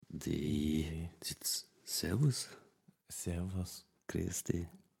Servus. Servus. Grüß dich.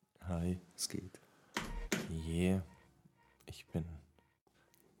 Hi. Es geht. Yeah. Ich bin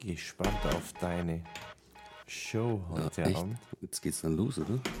gespannt auf deine Show heute echt? Abend. Jetzt geht's dann los,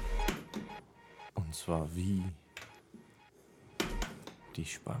 oder? Und zwar wie die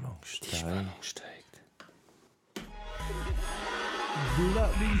Spannung steigt. Die Spannung steigt.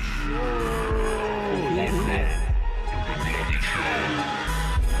 Bloody Show!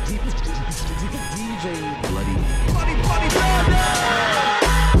 DJ Bloody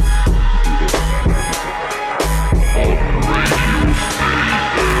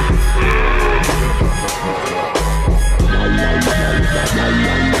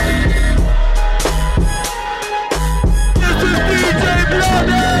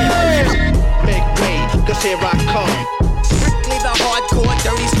Make way, cause here I come. Strictly the hardcore,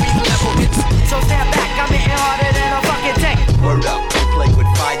 dirty street level hits. So stand back, I'm hitting harder than a fucking tank. Word up, you play with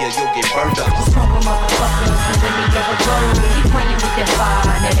fire, you'll get burned up. Smoke motherfuckers, and then they never burn. Keep playing with that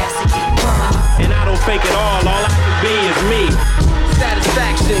fire, now that's to get burned. And I don't fake it all I can be is me.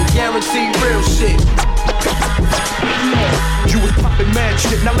 Satisfaction, guaranteed real shit. You was poppin' mad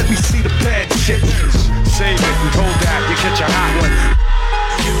shit, now let me see the bad shit. Save it and hold that, you catch a hot one.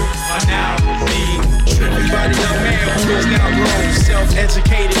 You are now me. Everybody young man who is now grown,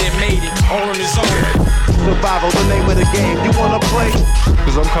 self-educated and made it all on his own. Survival, the name of the game, you wanna play?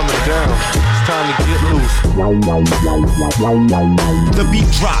 Cause I'm coming down, it's time to get loose. The beat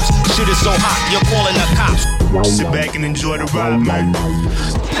drops, shit is so hot, you're calling the cops. Sit back and enjoy the ride, man.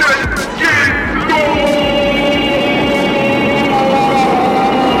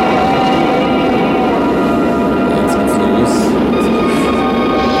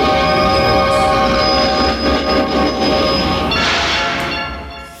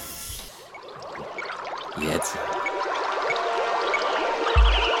 Jetzt.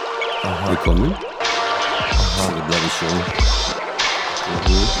 Willkommen. Zu der Bloody Show.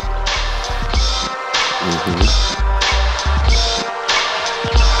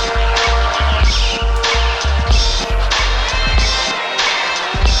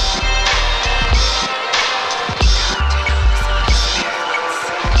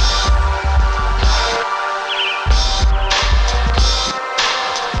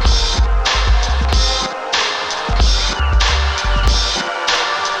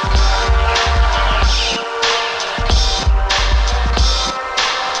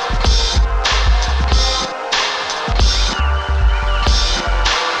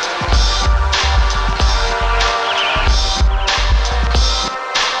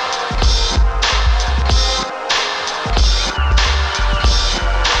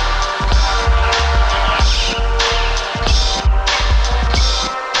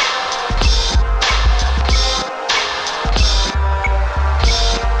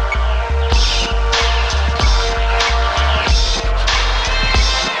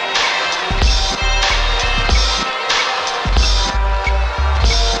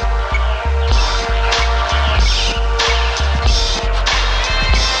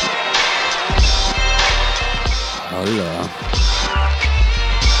 Alter.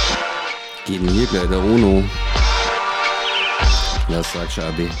 Geht denn hier gleich der Uno? Was sagst du,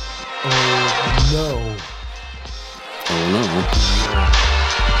 Abi? Oh no. Oh no.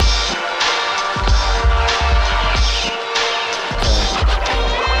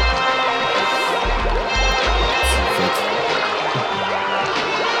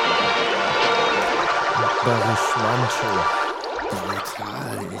 Barischmancho.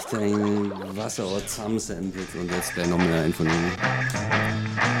 Brutal. Echt ein Wasserort zusammensampelt und jetzt gleich nochmal einen von ihnen.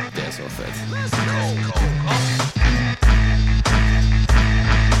 Der ist auch fett.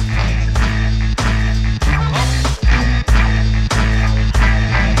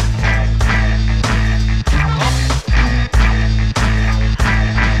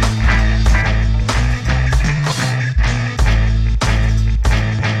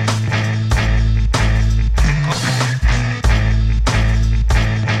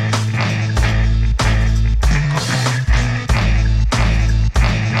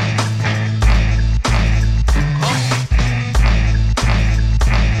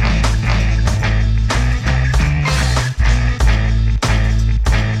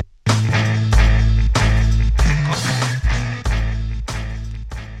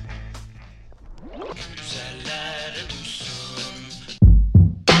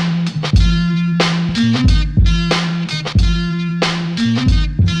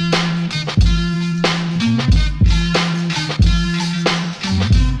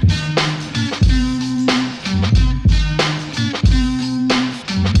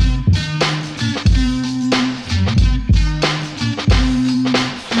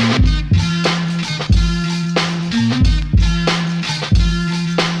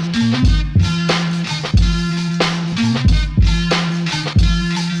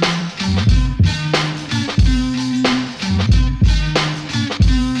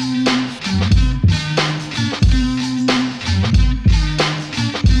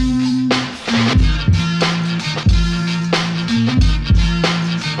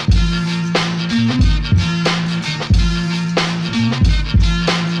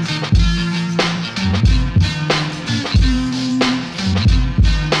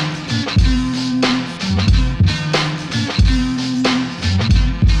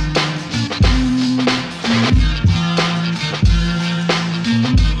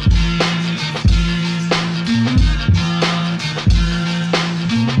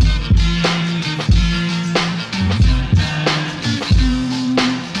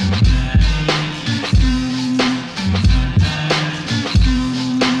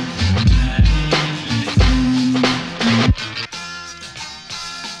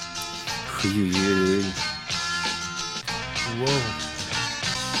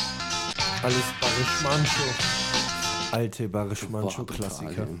 Barishmancho. Alte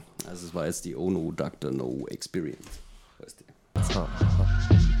Barishmancho-Klassiker. Also es war jetzt die Ono Dr. No Experience. Weißt du? Aha.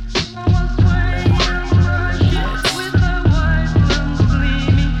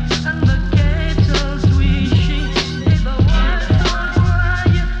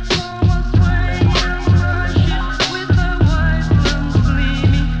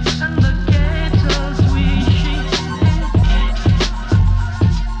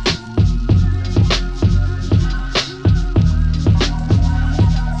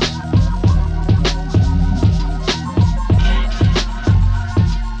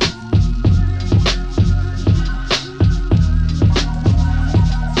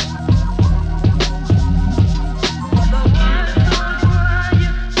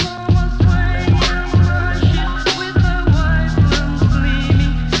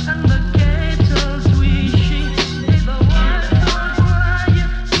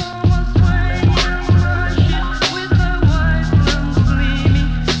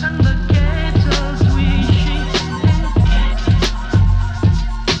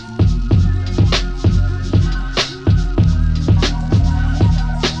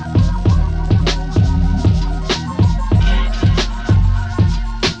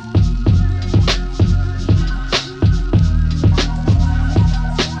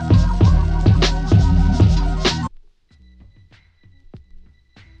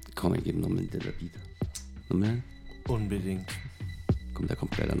 Komm, wir geben nochmal einen Dilla Beat. Nochmal? Unbedingt. Komm, der kommt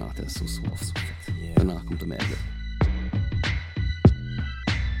gleich danach, der ist so auf so. Yeah. Danach kommt der Madlib.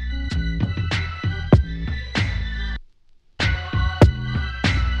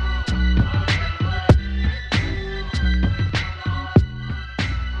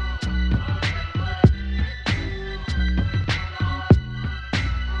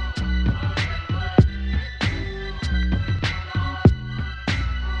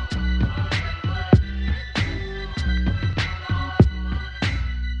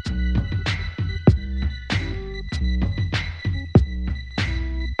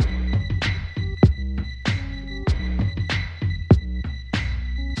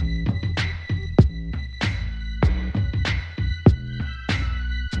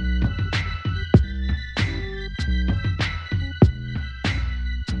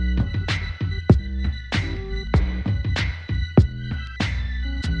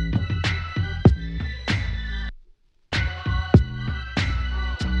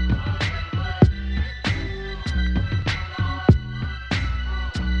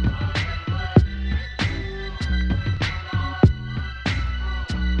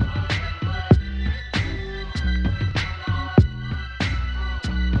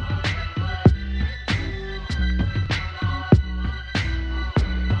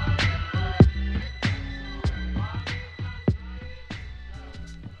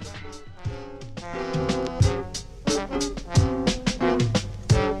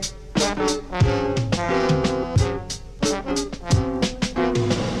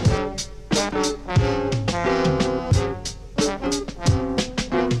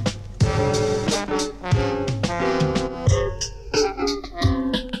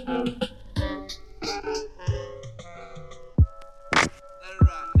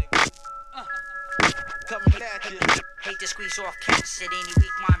 Off cats, it ain't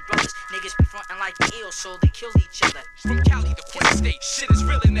weak mind brothers. Niggas be frontin' like they ill, so they kill each other. From Cali to Flint State, shit is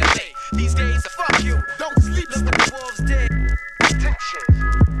real in LA. These days, fuck you, don't sleep, look at the wolves dead. Attention,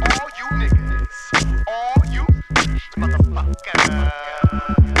 all you niggas, all you motherfuckers.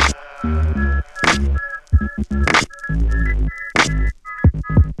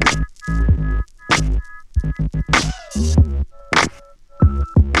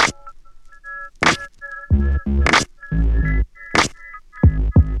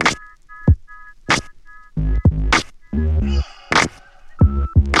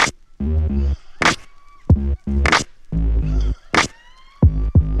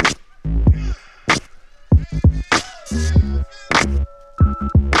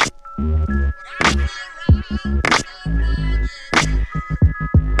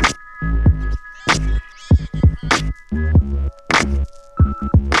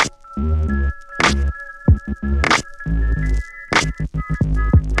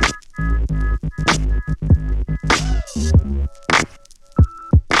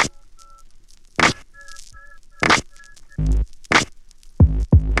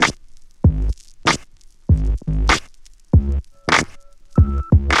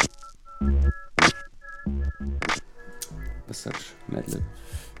 Was sagst du, Madlib?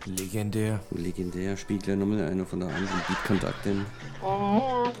 Legendär. Legendär, spielt gleich nochmal einer von der anderen Beatkontaktin.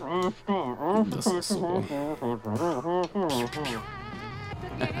 Das ist so.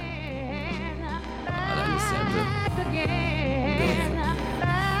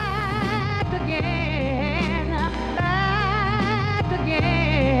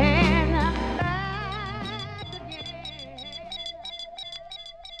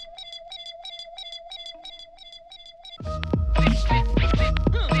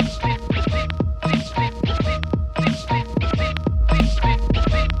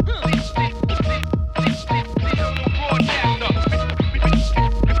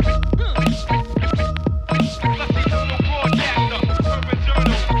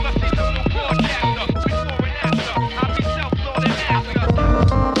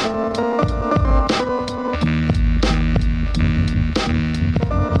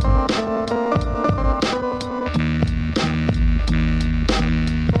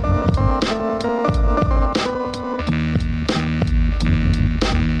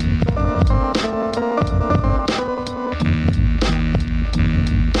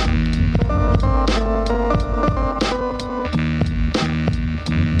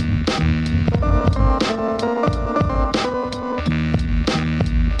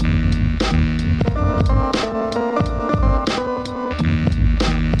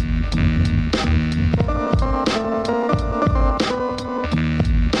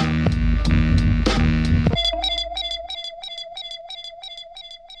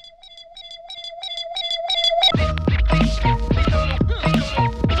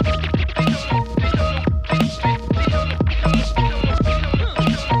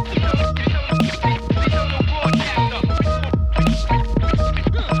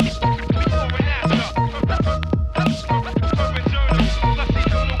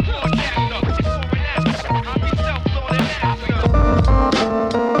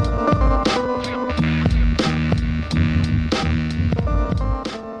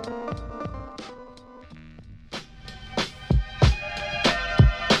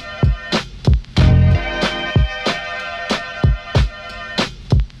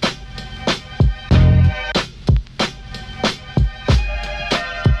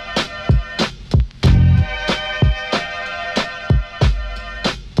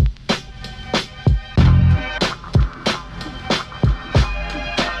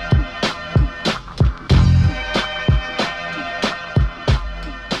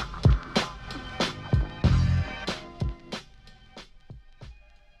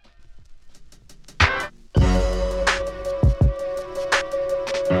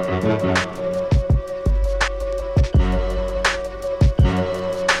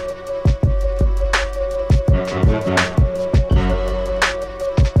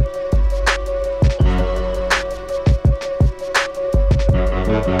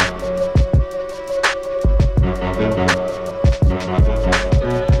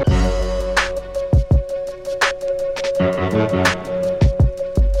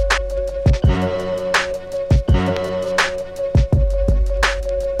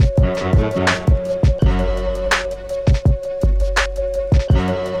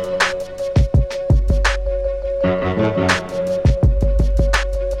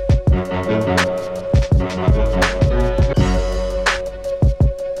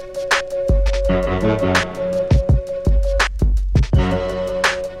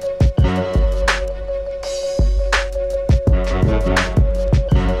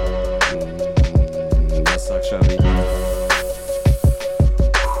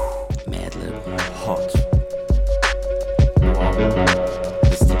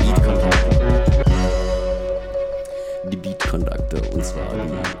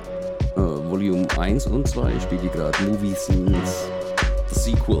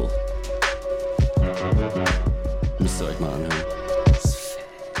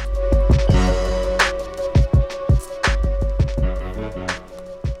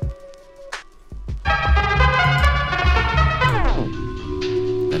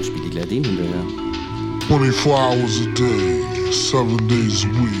 Hours a day, 7 days a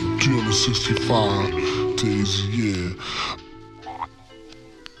week, 365 days a year.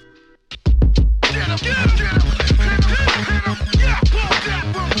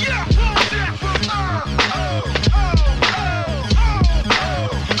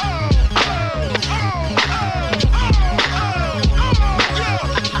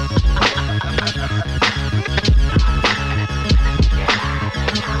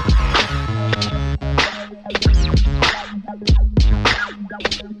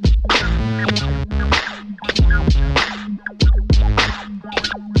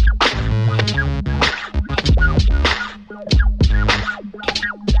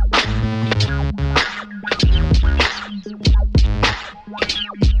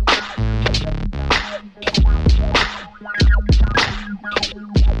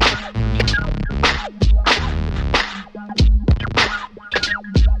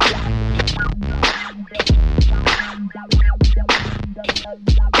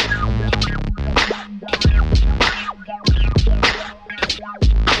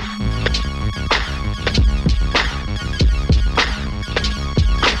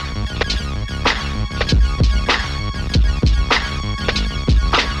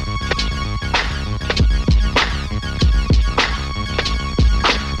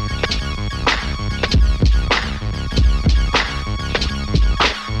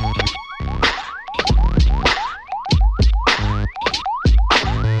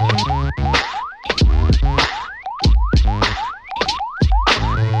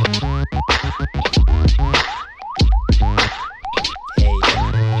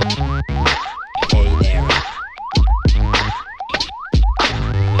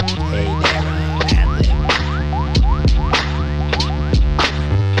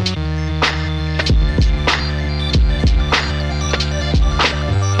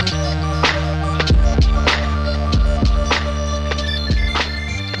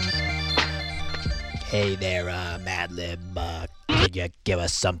 Hey there, Madlib. Could you give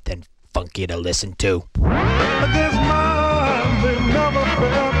us something funky to listen to? This mind, they never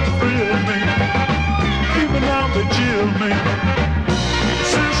felt to thrill me. Even now they chill me.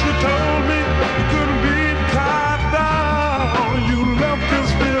 Since you told me you couldn't be tied down, you left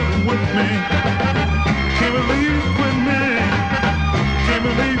this feeling with me. Can't believe you quit me. Can't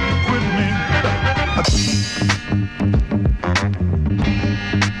believe you quit me.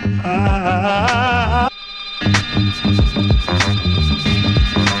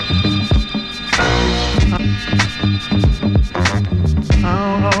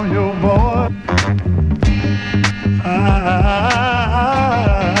 On your boy.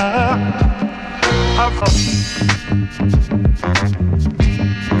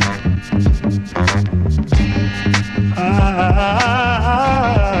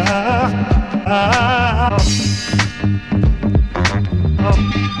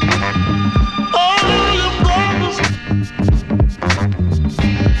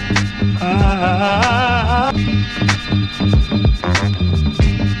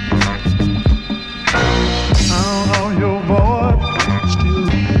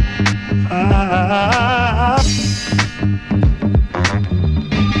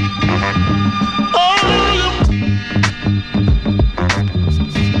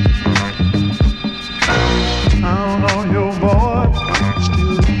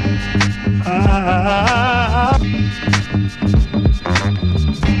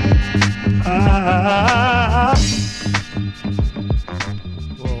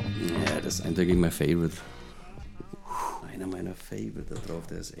 My favorite. Einer meiner Favorite da drauf,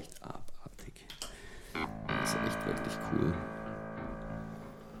 der ist echt abartig. Der ist echt wirklich cool.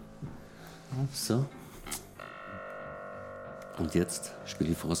 So. Und jetzt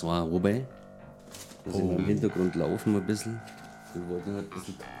spiele ich François Robert. Das ist im Hintergrund laufen ein bisschen. Wir wollten halt ein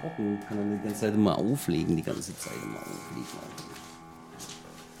bisschen trocken, kann man die ganze Zeit immer auflegen, die ganze Zeit immer auflegen.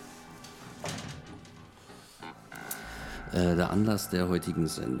 Der Anlass der heutigen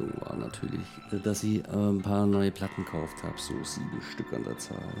Sendung war natürlich, dass ich ein paar neue Platten gekauft habe, so 7 Stück an der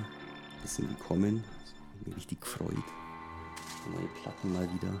Zahl. Das sind gekommen, ich bin richtig gefreut. Neue Platten mal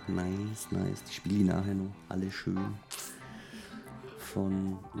wieder, nice. Die spiele ich nachher noch, alle schön.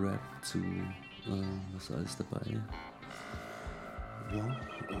 Von Rap zu, was ist alles dabei? Ja, ein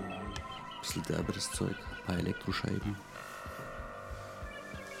bisschen derberes Zeug, ein paar Elektroscheiben.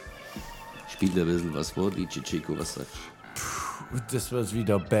 Spielt ein bisschen was vor, DJ Chico, was sagst du? Das wird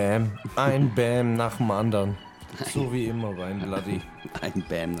wieder Bam. Ein Bam nach dem anderen. So wie immer rein, Bloody. Ein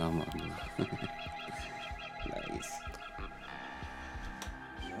Bam nach dem anderen. Nice.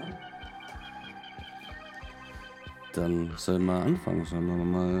 Ja. Dann sollen wir anfangen.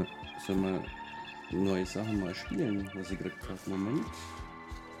 Sollen wir neue Sachen mal spielen, was ich gekriegt habe. Moment.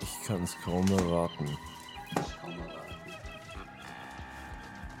 Ich kann es kaum erraten.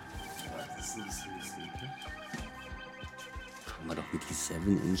 Schauen wir doch mit die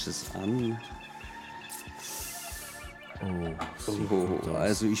 7 Inches an.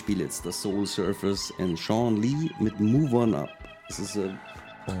 Also ich spiele jetzt das Soul Surfers Shawn Lee mit Move On Up. Das ist eine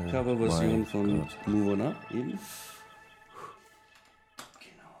Coverversion von Move On Up eben.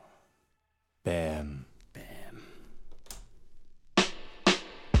 Genau. Bam.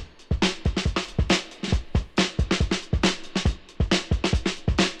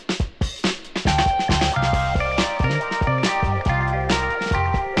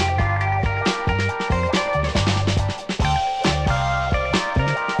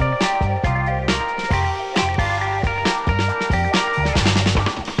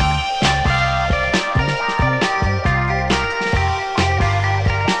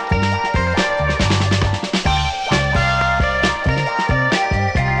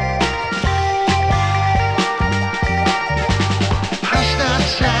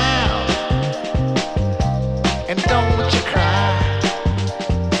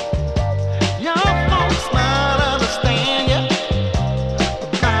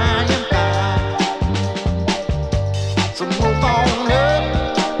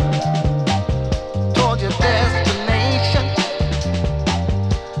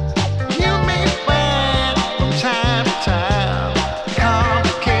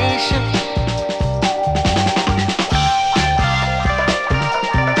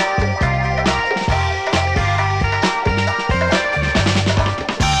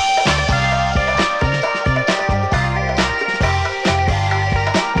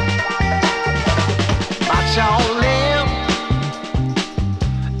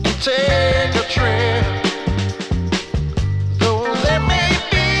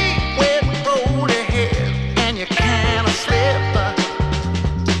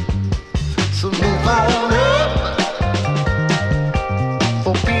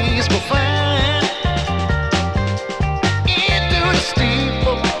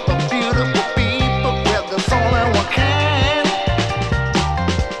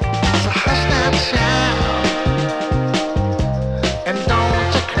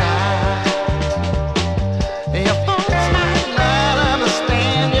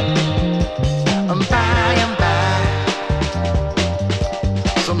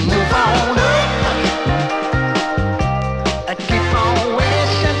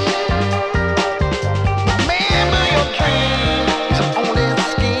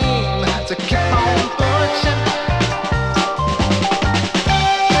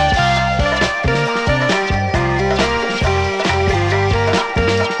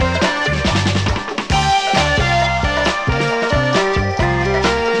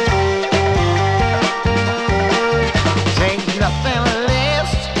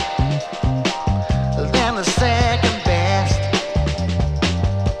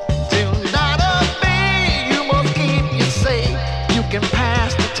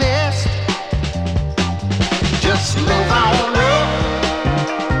 Just move on up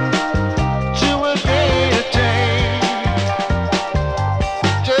to a greater day.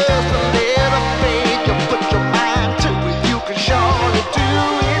 Just a little faith, you put your mind to it, you can surely do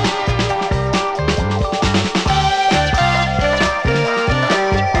it.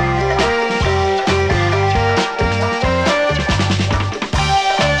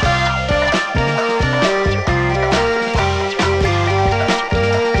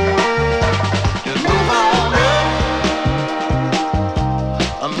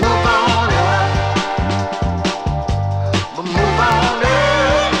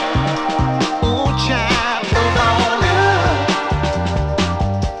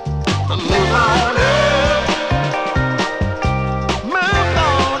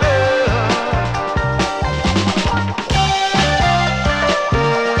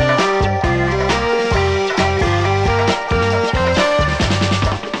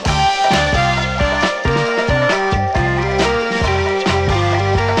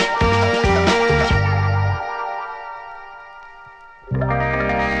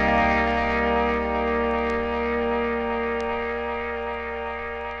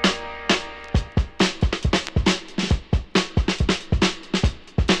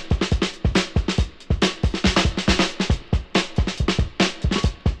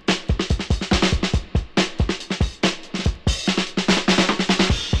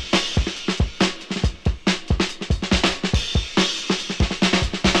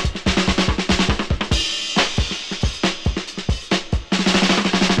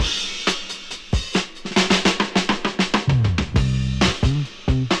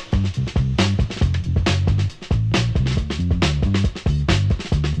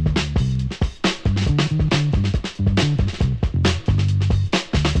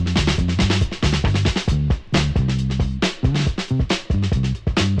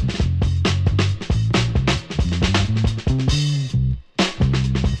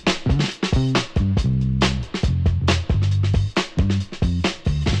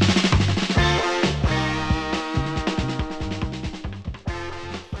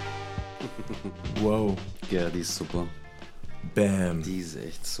 Wow. Ja, die ist super. Bam. Die ist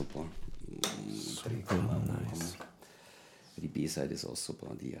echt super. Super nice. Die B-Seite ist auch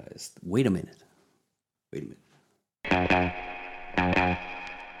super. Die heißt Wait a Minute. Wait a Minute.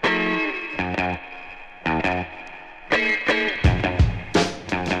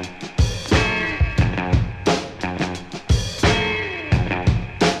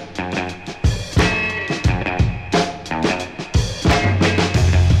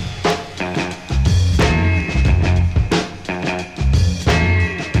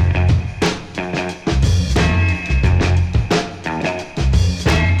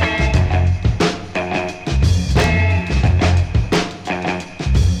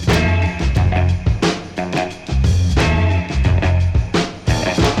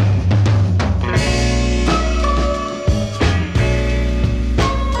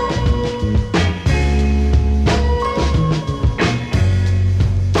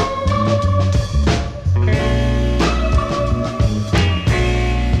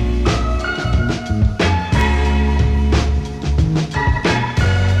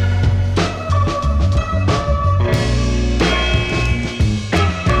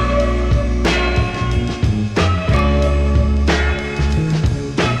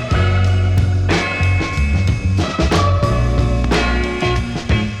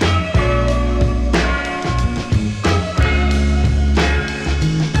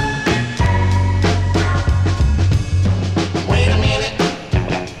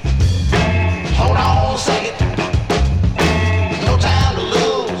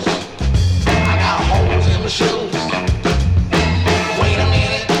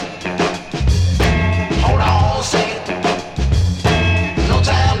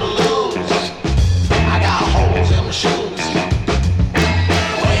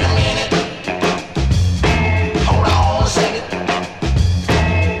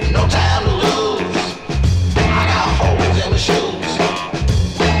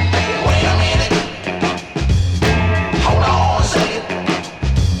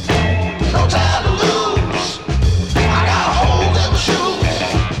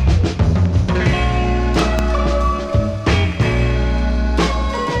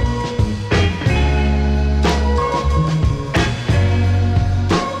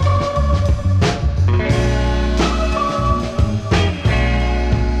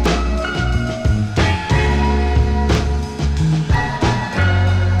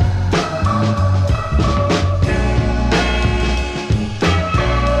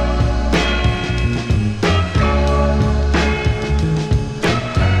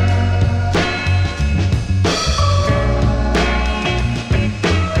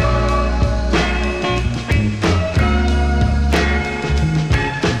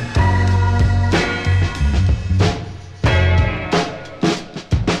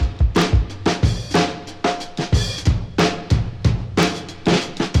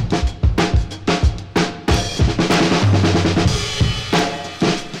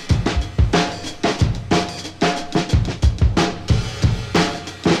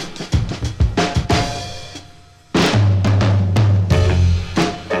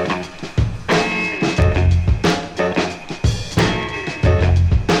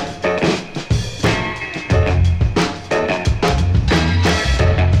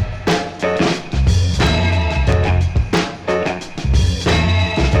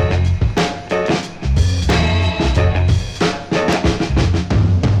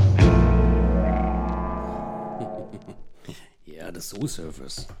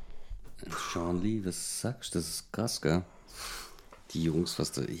 Surfers Shawn Lee, was sagst du? Das ist krass, gell? Die Jungs,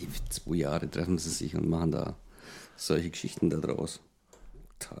 fast 2 Jahre treffen sie sich und machen da solche Geschichten da draus.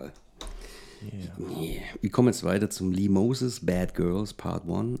 Total. Yeah. Wir kommen jetzt weiter zum Lee Moses, Bad Girls, Part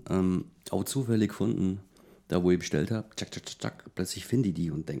 1. Auch zufällig gefunden, da wo ich bestellt habe. Plötzlich finde ich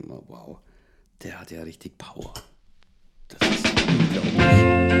die und denke mal, wow, der hat ja richtig Power. Das ist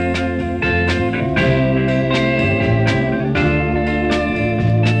unglaublich.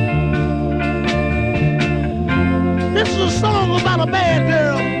 This is a song about a bad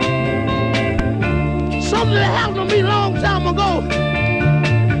girl. Something that happened to me a long time ago.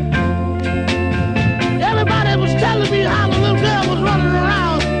 Everybody was telling me how the little girl was running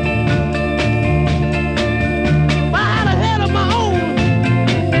around. I had a head of my own,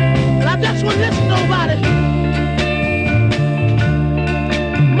 and I just wouldn't listen to nobody.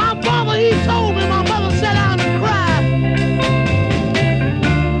 My father, he told me, my mother sat down and cried.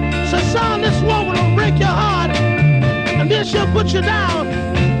 Said, son, this woman will break your heart, and then she'll put you down.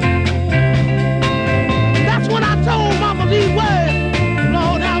 That's when I told mama these words.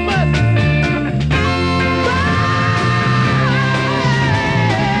 Lord have mercy.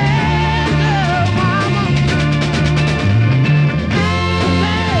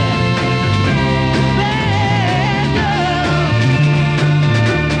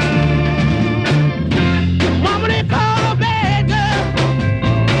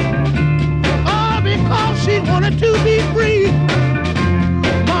 To be free.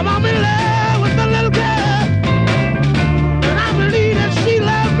 Mama, I'm in love with the little girl, and I believe that she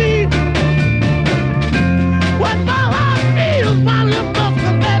loved me. What my heart feels, my lips must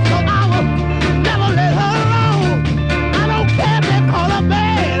confess, so I will never let her alone. I don't care if they call her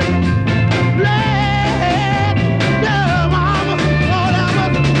bad. Bad girl, mama, Lord have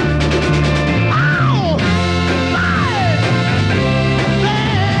mercy. Ow! Bad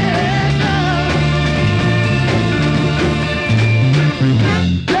girl.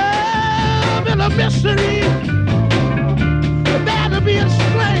 Love is a mystery, bad to be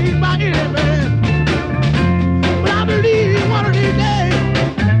enslaved by any man. But I believe one of these days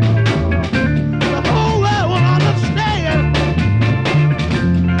the whole world will understand.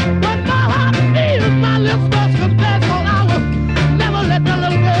 But my heart feels, my lips must confess, so I will never let the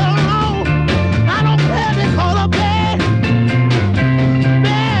little girl alone. I don't care if they call her bad.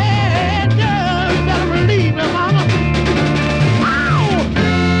 Bad girl, you better believe me, mama.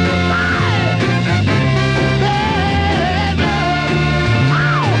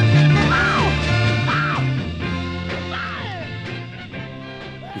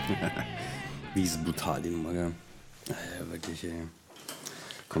 Wie ist brutal immer, gell? Ja, wirklich, ey.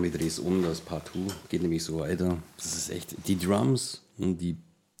 Komm, ich dreh's um, das Part 2 geht nämlich so weiter. Das ist echt, die Drums und die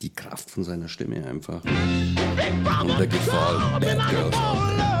Kraft von seiner Stimme einfach. Und der Gefall, Bad Girls out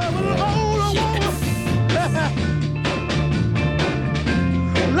there.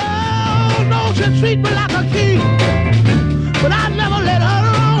 Lord knows she treat me like a king, but I never let her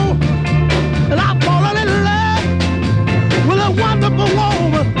alone. And I've fallen in love with a wonderful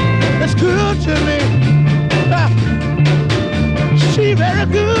woman that's good to me. She very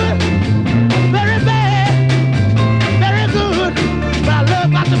good, very bad, very good. But I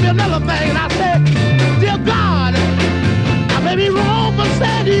love got to be another thing. And I said, dear God, I may be wrong for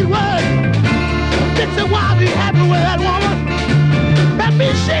saying these words. Dixie, why be happy with that woman? Let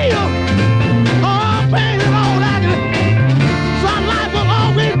me see you. All pain and all that. So life will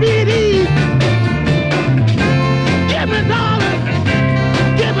always be these. Give me, darling,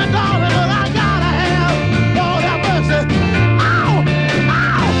 what I gotta have. Lord have mercy. Ow,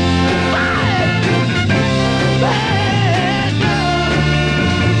 ow, bad, bad girl.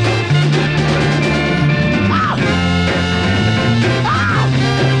 Ow, ow,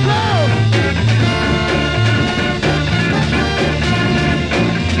 girl.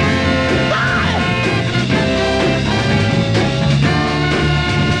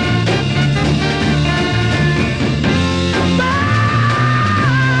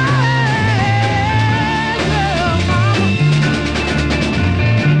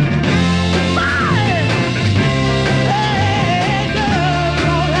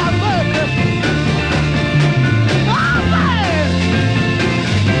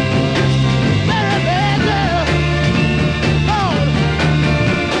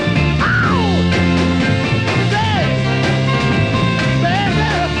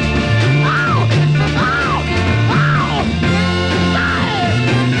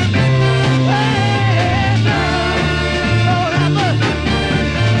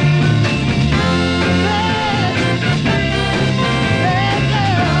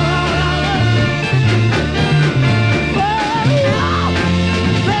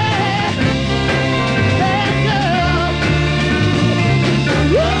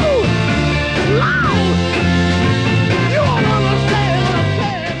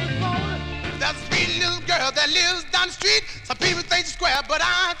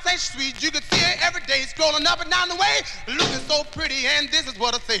 fine, say she's sweet. You could see her every day strolling up and down the way, looking so pretty. And this is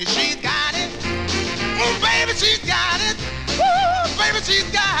what I say: she's got it. Oh, baby, she's got it. Ooh, baby, she's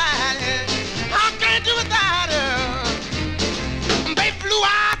got it. I can't do without her. Baby, blue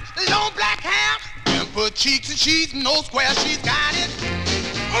eyes, long black hair, dimple cheeks and she's no square. She's got it.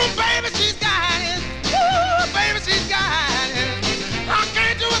 Oh, baby, she's got it. Ooh, baby, she's got it. I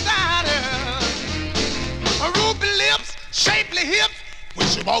can't do without her. Her ruby lips, shapely hips. When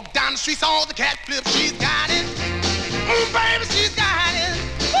she walk down the streets, all the cat flips. She's got it. Oh, baby, she's got it.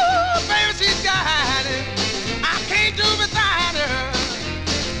 Ooh, baby, she's got it. I can't do without her.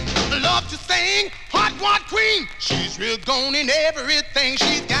 Love to sing, hot one queen. She's real gone in everything.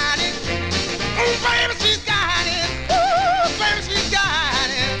 She's got it. Oh, baby, she's got it. Ooh, baby, she's got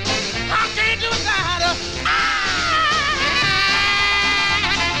it. I can't do without her.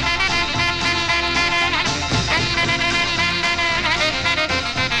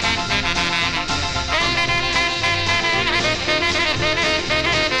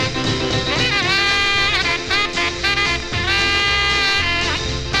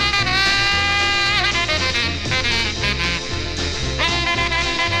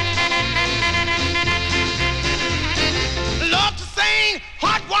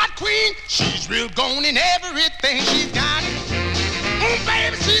 Queen, she's real gone in everything. She's got it. Oh,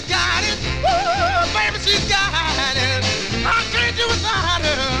 baby, she's got it. Oh, baby, she's got it. I can't do without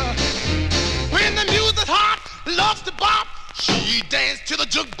her. When the music's hot, loves to bop, she dance to the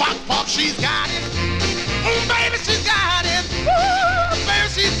jukebox pop. She's got it. Oh, baby, she's got it. Oh, baby,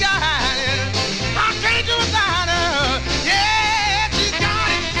 she's got it. I can't do without her. Yeah, she's got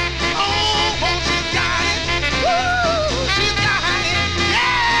it. Oh, she's got it. Ooh, she's got it.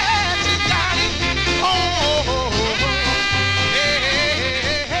 Yeah, she's got it. Oh,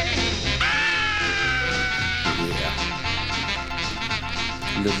 yeah.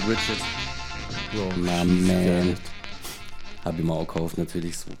 Little Richard. Na man. Hab ich mir auch gekauft,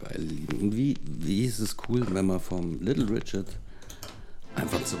 natürlich, so geil. Und wie ist es cool, wenn man vom Little Richard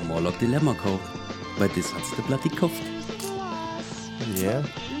einfach zum Morlockk Dilemma kauft? Weil das hat's der Platte gekauft. Ja. Yeah.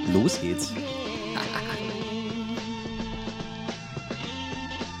 Los geht's.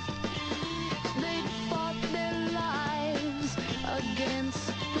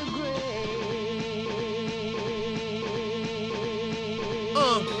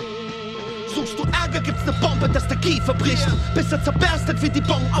 Suchst du Ärger, gibt's ne Bombe, dass der Kiefer bricht, bis er zerberstet wie die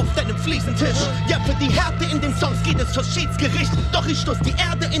Bon auf deinem Fliesentisch. Ja, für die Härte in den Songs geht es vor Schiedsgericht, doch ich stoß die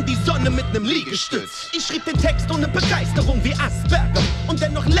Erde in die Sonne mit nem Liegestütz. Ich schrieb den Text ohne Begeisterung wie Asperger, und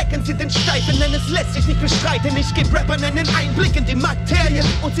dennoch lecken sie den Steifen, es lässt sich nicht bestreiten. Ich geb Rappern einen Einblick in die Materie,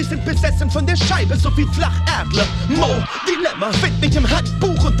 und sie sind besessen von der Scheibe, so wie Flacherdler. Mo Dilemma, find mich im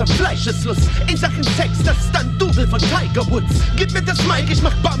Handbuch unter Fleischeslust, in Sachen Sex das Stunt-Double von Tiger Woods. Gib mir das Mic, ich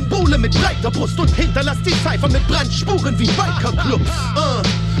mach Bambule mit breiter Brust und hinterlass die Cypher mit Brandspuren wie Bikerclubs.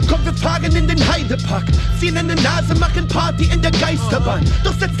 Komm, wir fahren in den Heidepark, ziehen in die Nase, machen Party in der Geisterbahn.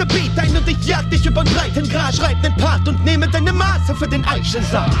 Doch setz der Beat ein und ich jag dich übern breiten Gras, schreib nen Part und nehme deine Maße für den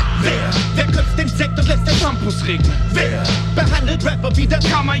Eichensarg. Wer köpft den Sekt und lässt den Shampoos regnen? Wer behandelt Rapper wie der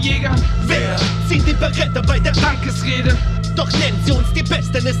Kammerjäger? Wer zieht die Beretta bei der Dankesrede? Doch nennen sie uns die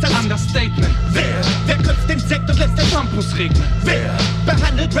Besten, ist das Understatement. Wer köpft den Sekt und lässt den Shampoos regnen? Wer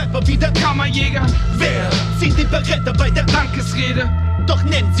behandelt Rapper wie der Kammerjäger? Wer zieht die Beretta bei der Dankesrede? Doch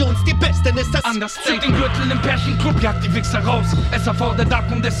nennen sie uns die Besten, ist das Understatement. Zieht den Gürtel im Pärchenclub, jagt die Wichser raus. SAV, der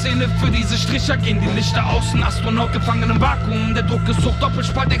Darkroom der Szene, für diese Stricher gehen die Lichter aus. Ein Astronaut gefangen im Vakuum, der Druck ist hoch,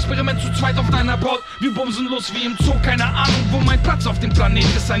 Doppelspalt, Experiment zu zweit auf deiner Braut. Wir bumsen los wie im Zoo, keine Ahnung, wo mein Platz auf dem Planet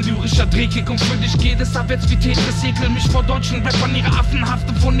ist. Ein lyrischer Drehkick und für dich geht es abwärts wie Tetris. Ekel mich vor deutschen Rappern, ihre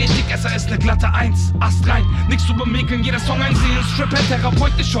affenhafte Phonetik. SAS ne glatte 1, Ast rein, nix zu bemäkeln, jeder Song ein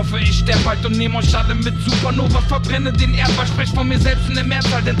Seelenstripper-Therapeut. Ich hoffe, ich sterb bald und nehme euch alle mit Supernova, verbrenne den Erdball, sprech von mir selbst in der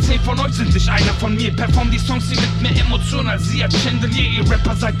Mehrzahl, denn 10 von euch sind nicht einer von mir. Perform die Songs, die mit mehr Emotionen als sie als Chandelier. Ihr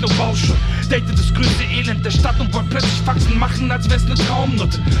Rapper seid nur Bausche, datet das größte Elend der Stadt und wollt plötzlich Faxen machen, als wär's ne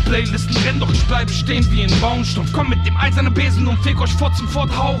Traumnut. Playlisten rennen, doch ich bleibe stehen wie ein Baumstumpf. Komm mit dem eisernen Besen und feg euch Furzen fort,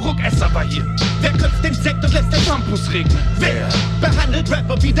 hau ruck, Esser war hier. Wer köpft den Sekt und lässt den Shampoos regnen? Wer behandelt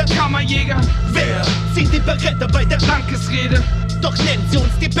Rapper wie der Kammerjäger? Wer zieht die Beretta bei der Dankesrede? Doch nennen sie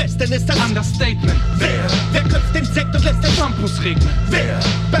uns die Besten, ist das Understatement. Wer köpft den Sekt und lässt den Shampoos regnen? Wer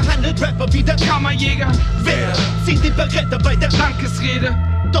behandelt Rapper wie der Kammerjäger? Wer zieht die Beretta bei der Dankesrede?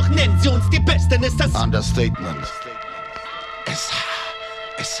 Doch nennen sie uns die Besten, ist das Understatement. Yes.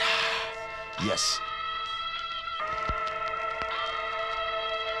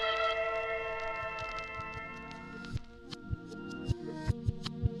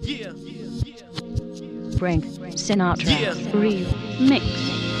 Yeah. Frank. Sinatra. Yeah. Real. Mix.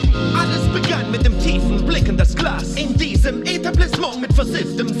 Alles begann mit dem tiefen Blick in das Glas. In diesem Etablissement mit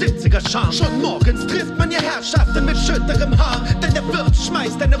versifftem 70er-Charme. Schon morgens trifft man ihr Herrschaften mit schütterem Haar. Denn der Wirt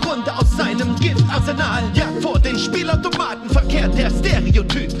schmeißt eine Runde aus seinem Giftarsenal. Ja, vor den Spielautomaten verkehrt der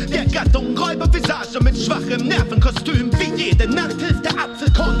Stereotyp der Gattung Räubervisage mit schwachem Nervenkostüm. Wie jede Nacht hilft der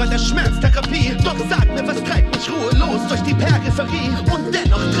Apfelkorn bei der Schmerztherapie. Doch sag mir, was treibt mich ruhelos durch die Peripherie? Und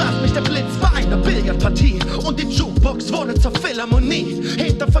dennoch traf mich der Blitz bei einer Billardpartie. Und die Jukebox wurde zur Philharmonie.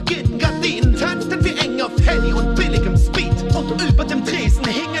 Hinter vergilbten Gardinen tanzten wir eng auf Henny und billigem Speed. Und über dem Tresen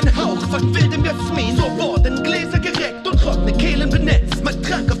hing ein Hauch von wildem Jasmin. So wurden Gläser gereckt und trockene Kehlen benetzt. Man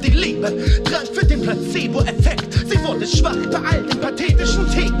trank auf die Liebe, trank für den Placebo-Effekt. Sie wurde schwach bei all den pathetischen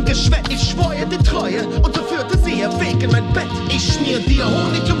Theken geschwächt. Ich schwor ihr die Treue und so führte sie ihr Weg in mein Bett. Ich schmier dir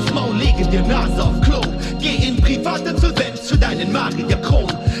Honig ums Maul, lege dir Nase auf Klo. Geh in Privatinsolvenz für deinen Magier-Chrom.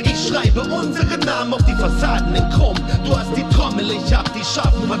 Ich schreibe unsere Namen auf die Fassaden in Chrom. Du hast die Trommel, ich hab die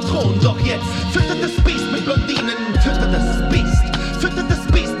scharfen Patronen. Doch jetzt füttert das Biest mit Blondinen, füttert das Biest. Füttert das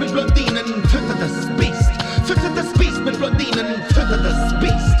Biest mit Blondinen, füttert das Biest. Füttert das Biest mit Blondinen, füttert das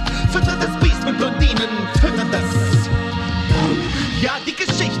Biest. Füttert das Biest mit Blondinen, füttert das. Ja, die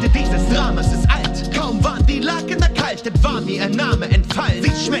Geschichte dieses Dramas ist alt. Kaum waren die Laken erkaltet, war mir ihr Name entfallen.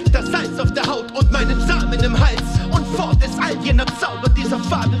 Wie schmeckt das Salz auf der Haut und meinen Samen im Hals? Und fort ist all jener Zauber dieser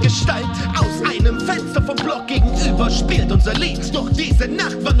Fabelgestalt. Aus einem Fenster vom Block gegenüber spielt unser Lied. Doch diese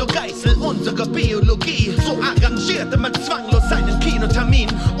Nacht war nur Geißel unserer Biologie. So arrangierte man zwanglos seinen Kinotermin.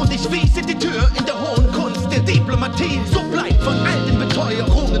 Und ich wies in die Tür in der hohen Kunst der Diplomatie. So bleibt von all den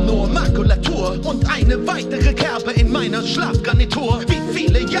Beteuerungen nur Makulatur. Und eine weitere Kerbe in meiner Schlafgarnitur. Wie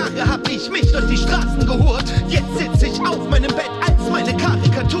viele Jahre hab ich mich durch die Straßen gehurt? Jetzt sitz ich auf meinem Bett als meine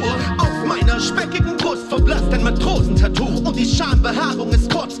Karikatur. Auf meiner speckigen Brust verblasst ein Matrosentattoo. Und die Schambehaarung ist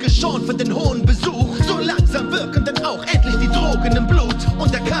kurz geschont für den hohen Besuch. So langsam wirken denn auch endlich die Drogen im Blut.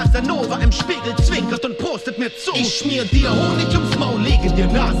 Und der Casanova im Spiegel zwinkert und prostet mir zu. Ich schmier dir Honig ums Maul, lege dir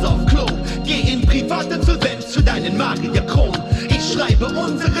Nase auf Klo. Geh in Privatinsolvenz für deinen Magier-Chrom. Ich schreibe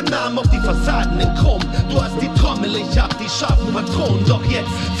unsere Namen auf die Fassaden in Chrom. Du hast die Trommel, ich hab die scharfen Patronen. Doch jetzt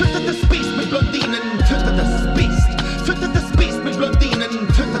füttert das Biest mit Blondinen, füttert das Biest. Füttert das Biest mit Blondinen,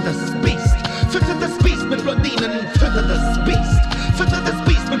 füttert das Biest. Füttert das Biest mit Blondinen, füttert das Biest. Füttert das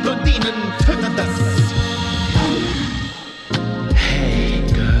Biest mit Blondinen, füttert das. Hey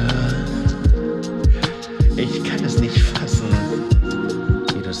Girl, ich kann es nicht fassen,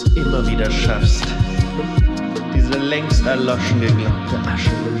 wie du es immer wieder schaffst, diese längst erloschen geglaubte Asche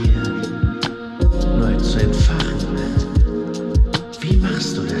in mir neu zu entfachen. Wie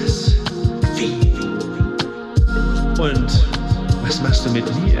machst du das? Wie? Und was machst du mit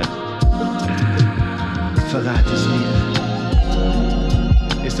mir? Verrat es mir.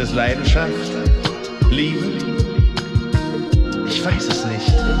 Ist es Leidenschaft? Liebe? Ich weiß es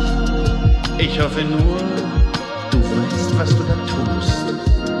nicht. Ich hoffe nur, du weißt, was du da tust.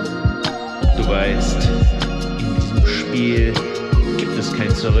 Du weißt, in diesem Spiel gibt es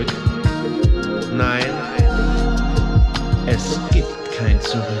kein Zurück. Nein, es gibt kein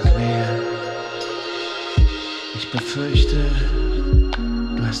Zurück mehr. Ich befürchte,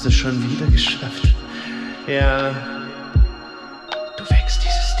 du hast es schon wieder geschafft. Ja, du wächst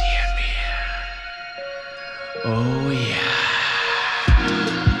dieses Tier in mir. Oh ja.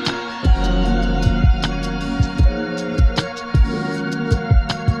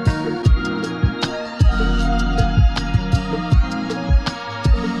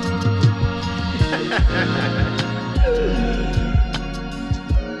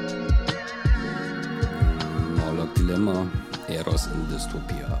 Morlockk Dilemma, Eros in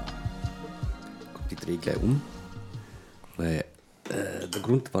Dystopia. Guck die Dreh gleich um, weil der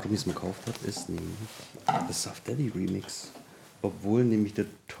Grund, warum ich es mir gekauft habe, ist nämlich der Soft Daddy Remix. Obwohl nämlich der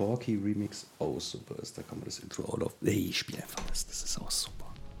Talkie Remix auch super ist. Da kann man das Intro auch laufen. Nee, ich spiele einfach das ist auch super.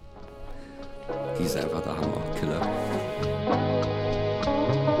 Die ist einfach der Hammer, Killer.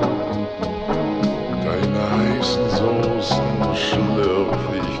 Deine heißen Soßen schlürf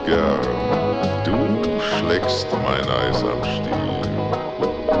ich gern. Du schlägst mein Eis am Stiel.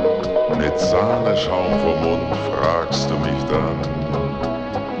 Mit Sahneschaum vom Mund fragst du mich dann,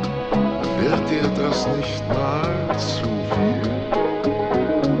 wird dir das nicht mal zu viel?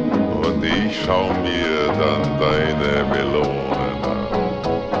 Und ich schau mir dann deine Melonen an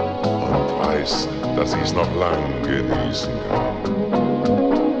und weiß, dass ich's noch lang genießen kann.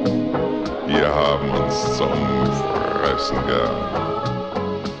 Wir haben uns zum Fressen gern.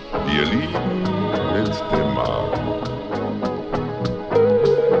 Wir lieben mit dem Magen.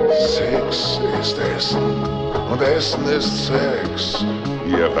 Sex ist Essen und Essen ist Sex.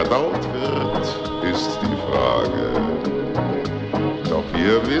 Wie er verdaut wird, ist die Frage.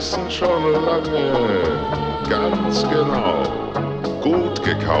 Wir wissen schon lange, ganz genau, gut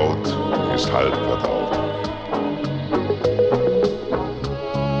gekaut ist halb verdaut.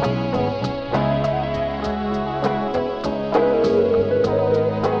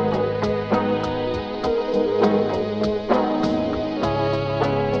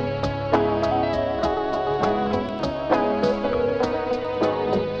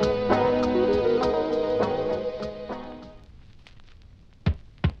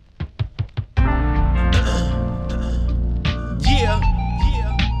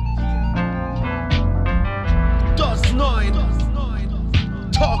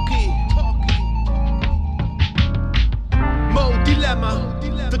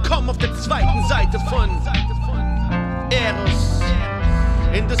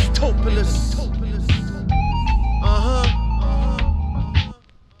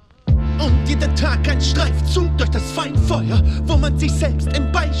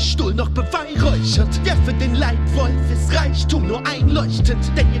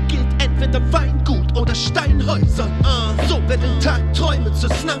 Denn hier gilt entweder Weingut oder Steinhäuser. So werden Tagträume zu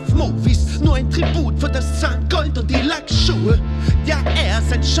Snuff-Movies. Nur ein Tribut für das Zahngold und die Lackschuhe. Ja, er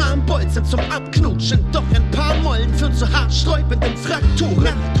ist ein Schambolzen zum Abknutschen. Doch ein paar Mollen führen zu haarsträubenden Frakturen.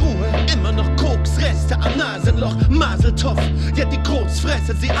 Nachtruhe, immer noch Koksreste am Nasenloch. Maseltoff, ja die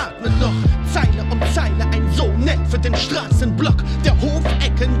Großfresse, sie atmen noch. Zeile um Zeile, ein so nett für den Straßenblock. Der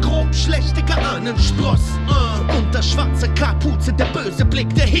Hofecken, grob schlechtiger Ahnenspross. Unter schwarzer Kapuze, der böse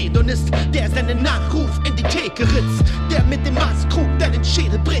Blick, der Hedonist, der seinen Nachruf in die Theke ritzt. Der mit dem Maßkrug deinen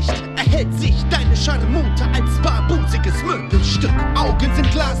Schädel bricht, erhält sich deine Scharmute als barbusiges Möbelstück. Augen sind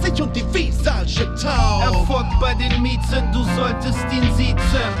glasig und die Visage taub. Erfolg bei den Miezen, du solltest ihn siezen.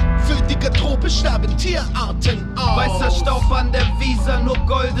 Für die Garderobe starben Tierarten auf. Weißer Staub an der Visa, nur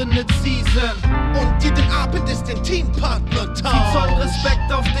goldene Season. Und jeden Abend ist dein Teampartner taub. Sie zollen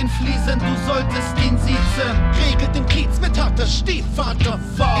Respekt auf den Fliesen, du solltest ihn siezen. Regelt den Kiez mit harter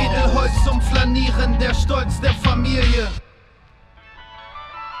Stiefvaterfaust. Edelholz zum Flanieren, der Stolz der Familie.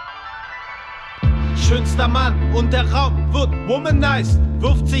 Schönster Mann und der Raum wird womanized.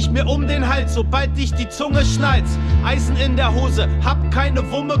 Wirft sich mir um den Hals, sobald ich die Zunge schneiz. Eisen in der Hose, hab keine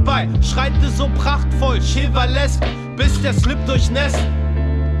Wumme bei. Schreite so prachtvoll, Chevalesk, bis der Slip durchnässt.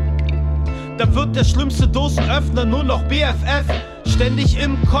 Da wird der schlimmste Dosenöffner nur noch BFF. Ständig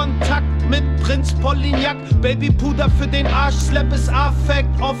im Kontakt mit Prinz Polignac. Babypuder für den Arsch, Slap ist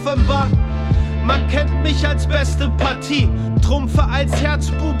Affekt offenbar. Man kennt mich als beste Partie. Trumpfe als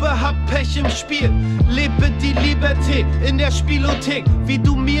Herzbube, hab Pech im Spiel. Lebe die Liberté in der Spielothek. Wie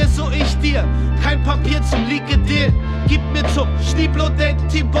du mir, so ich dir. Kein Papier zum League-Deal. Gib mir zum Schnieblo-Date,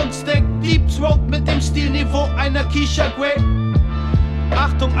 T-Bone-Steak, Deep Throat mit dem Stilniveau einer Keisha Grey.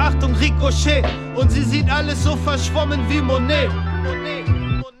 Achtung, Achtung, Ricochet. Und sie sieht alles so verschwommen wie Monet.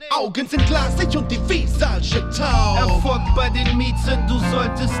 Augen sind glasig und die Visage taub. Erfolg bei den Miezen, du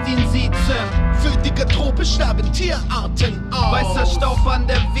solltest ihn siezen. Für die Garderobe starben Tierarten auf. Weißer Staub an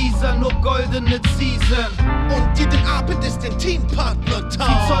der Visa, nur goldene Season. Und jeden Abend ist dein Teampartner taub.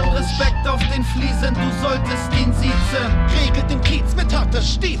 Sie zollen Respekt auf den Fliesen, du solltest ihn siezen. Regelt den Kiez mit harter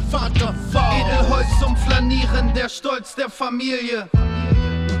Stiefvaterfaust. Edelholz zum Flanieren, der Stolz der Familie.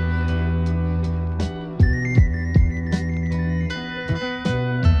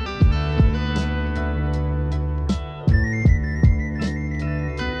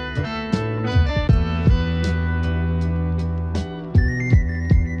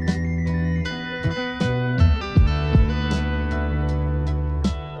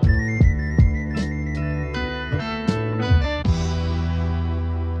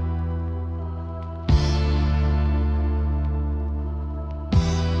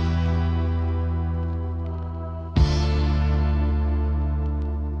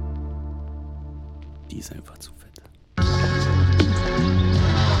 Die ist einfach zu fett.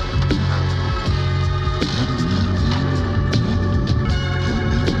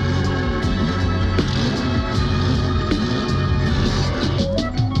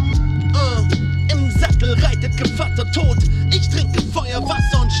 Im Sattel reitet Gevatter tot. Ich trinke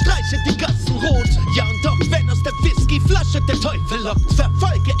Feuerwasser und streiche die Gassen rot. Ja und doch, wenn aus der Whiskyflasche der Teufel lockt,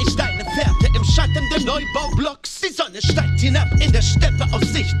 verfolge ich deine Fährte im Schatten der Neubaublocks. Die Sonne steigt hinab in der Steppe aus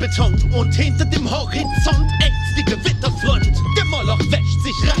Sichtbeton und hinter dem Horizont ächzt die Gewitterfront. Der Morlockk wäscht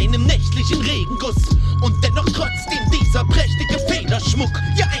sich rein im nächtlichen Regenguss und dennoch trotzdem dieser prächtige Federschmuck.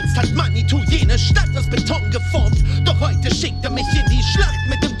 Ja, einst hat Manitou jene Stadt aus Beton geformt, doch heute schickt er mich in die Schlacht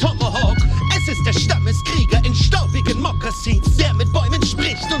mit dem Tomahawk. Es ist der Stammeskrieger in staubigen Moccasins, der mit Bäumen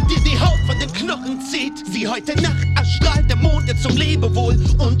spricht und dir die Haut von den Knochen zieht. Wie heute Nacht erstrahlt der Mond dir zum Lebewohl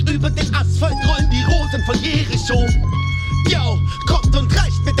und über den Asphalt rollen die Rosen von Jericho. Yo, kommt und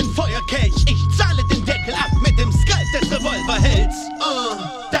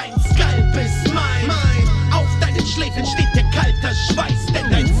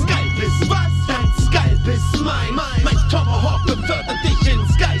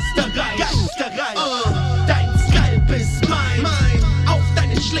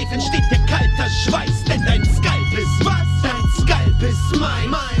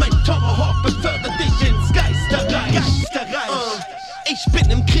Ich bin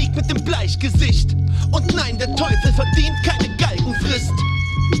im Krieg mit dem Bleichgesicht. Und nein, der Teufel verdient keine Galgenfrist.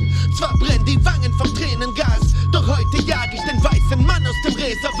 Zwar brennen die Wangen vom Tränengas, doch heute jag ich den weißen Mann aus dem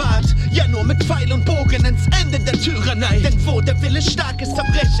Reservat. Ja, nur mit Pfeil und Bogen ins Ende der Tyrannei. Denn wo der Wille stark ist,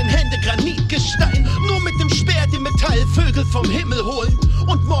 zerbrechen Hände Granitgestein. Nur mit dem Speer die Metallvögel vom Himmel holen.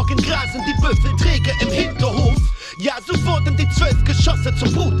 Und morgen grasen die Büffelträger im Hinterhof. Ja, so wurden die 12 Geschosse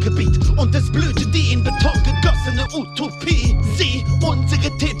zum Brutgebiet. Und es blühte die in Beton gegossene Utopie. Sie,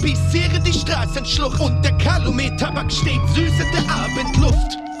 unsere Tepissiere die Straßenschlucht. Und der Kalumet-Tabak steht süß in der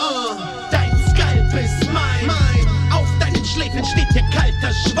Abendluft. Dein Skalp ist mein. Auf deinen Schläfen steht der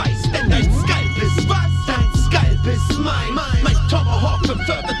kalter Schweiß. Denn dein Skalp ist was? Dein Skalp ist mein. Mein Tomahawk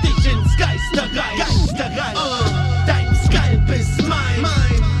befördert dich ins Geisterreich. Dein Skalp ist mein.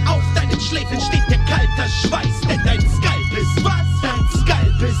 Auf deinen Schläfen steht der kalter Schweiß. Denn dein Skalp ist was? Dein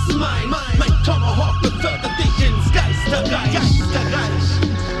Skalp ist mein. Mein Tomahawk befördert dich ins Geisterreich.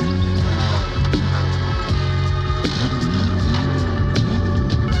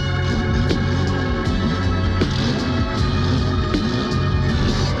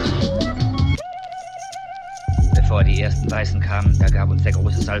 Bevor die ersten Weißen kamen, da gab uns der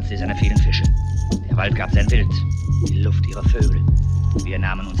große Salzsee seine vielen Fische. Der Wald gab sein Wild, die Luft ihre Vögel. Wir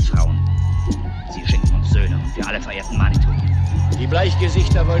nahmen uns Frauen. Sie schenkten uns Söhne und wir alle verehrten Manitou. Die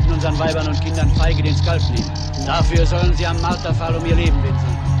Bleichgesichter wollten unseren Weibern und Kindern feige den Skalp nehmen. Dafür sollen sie am Marterpfahl um ihr Leben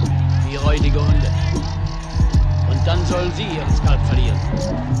winseln. Wie räudige Hunde. Und dann sollen sie ihren Skalp verlieren.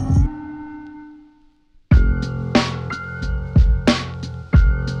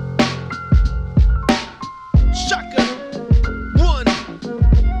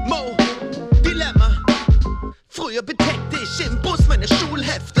 Früher bedeckte ich im Bus meine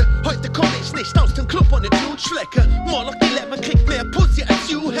Schulhefte. Heute komme ich nicht aus dem Club ohne Blutflecke. Morlockk Dilemma kriegt mehr Pussy als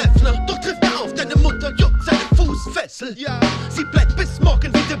Hugh Hefner. Doch trifft er auf, deine Mutter juckt seine Fußfessel. Ja, sie bleibt bis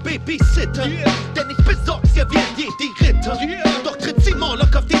morgen wie der Babysitter. Denn ich besorg's ja wie ein Jedi-Ritter. Doch tritt sie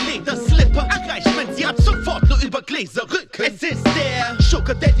Morlockk auf die Lederslipper. Erreicht man sie ab sofort nur über Gläserrücken. Es ist der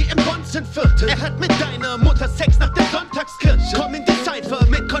Sugar Daddy im Bonzenviertel. Er hat mit deiner Mutter Sex nach der Sonntagskirche. Komm in die Cypher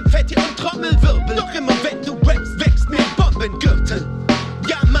mit Konfetti und Trommelwirbel. Doch immer wenn du rappst, wächst mir ein Bombengürtel.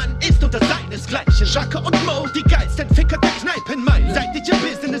 Ja, Mann ist unter seinesgleichen. Jacke und Mo, die geilsten Ficker der Kneipenmeile. Seit ich im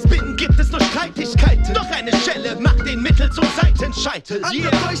Business bin, gibt es nur Streitigkeiten. Doch eine Schelle macht den Mittel zum Seitenscheitel.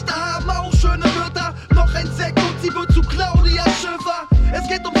 Andere Töchter haben auch schöne Wörter. Noch ein Sekt und sie wird zu Claudia Schiffer. Es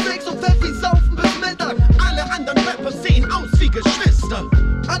geht um Sex und Pfeffi, saufen bis Mittag. Alle anderen Rapper sehen aus wie Geschwister.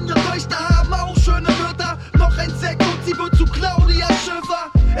 Andere Töchter haben auch schöne Wörter. Noch ein Sekt und sie wird zu Claudia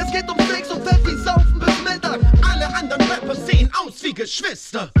Schiffer. Es geht um Sex und Pfeffi, saufen bis Mittag. Alle anderen Rapper sehen aus wie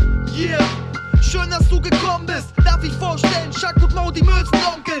Geschwister. Yeah, schön, dass du gekommen bist. Darf ich vorstellen, Chuck und Mo, die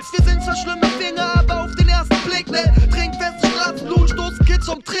Müllenonkels. Wir sind zwar schlimme Finger, aber auf den ersten Blick, ne? Trinkfeste Straßenblut, stoßen Kids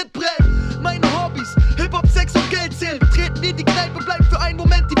vom Trittbrett. Meine Hobbys, Hip-Hop, Sex und Geld zählen. Betreten in die Kneipe, bleibt für einen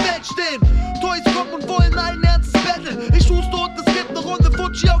Moment die Welt stehen. Toys kommen und wollen allen Ernstes Battle. Ich huste und es gibt eine Runde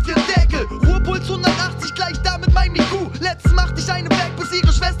Fuji auf ihren Deckel. Ruhepuls 180, gleich da mit meinem IQ. Letztens machte ich eine weg, bis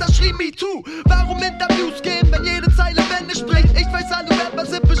ihre Schwester schrie Me Too. Warum Interviews geben, wenn jede Zeile Wände spricht? Ich weiß, alle Rapper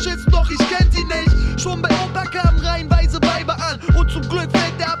sind beschissen, doch ich kenn sie nicht. Schon bei Opa kamen reihenweise Weiber an. Und zum Glück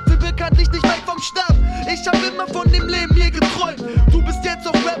fällt der Apfel bekanntlich nicht weit vom Stamm. Ich hab immer von dem Leben hier geträumt. Du bist jetzt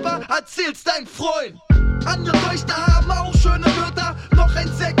auch Rapper, erzähl's deinem Freund. Andere Töchter haben auch schöne Wörter. Noch ein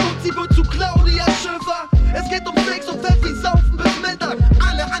Sekt und sie wird zu Claudia Schiffer. Es geht um Sex und Pfeffi, saufen bis Mittag.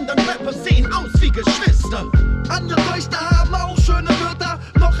 Alle anderen Rapper sehen aus wie Geschwister. Andere Töchter haben auch schöne Wörter.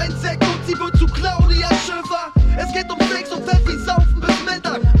 Noch ein Sekt und sie wird zu Claudia Schiffer. Es geht um Sex und Pfeffi, saufen bis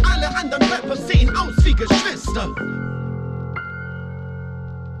Mittag. Alle anderen Rapper sehen aus wie Geschwister.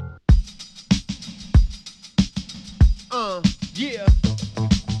 Yeah.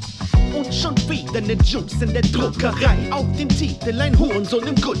 Und schon wieder ne Juice in der Druckerei. Auf dem Titel ein Hurensohn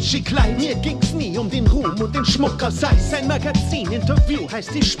im Gucci-Kleid. Mir ging's nie um den Ruhm und den Schmuck aus Eis. Ein Magazin-Interview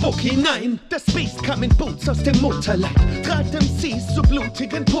heißt die Spuck hinein. Das Beast kam in Boots aus dem Mutterleib. Trat MCs zu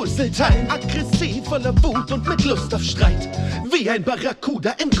blutigen Puzzleteilen. Aggressiv, voller Wut und mit Lust auf Streit. Wie ein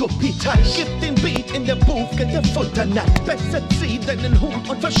Barracuda im Guppiteich. Gib den Beat in der Booth, in der Futterneid. Besser zieh deinen Hut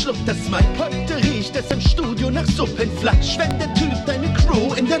und verschluck das Mic. Heute riecht es im Studio nach Suppenfleisch. Wenn der Typ deine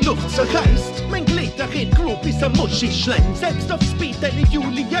Crew in der Luft zerreißt. Mein Gliederred Groupies am Muschi-Schleim. Selbst auf Speed deine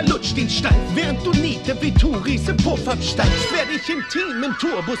Julia lutscht ihn steif. Während du Niete wie Touris im Puff absteigst, werde ich intim im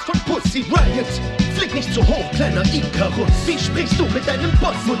Tourbus von Pussy Riot. Flieg nicht zu hoch, kleiner Icarus. Wie sprichst du mit deinem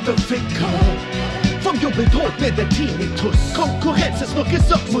Boss, Mutterficker? Vom Jubel droht mir der Tinnitus. Konkurrenz ist nur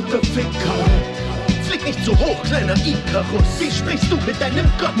gesorgt, Mutterficker. Flieg nicht zu hoch, kleiner Icarus. Wie sprichst du mit deinem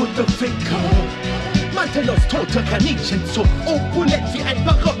Gott, Mutterficker? Mantel aus toter Kaninchenzoo, opulent wie ein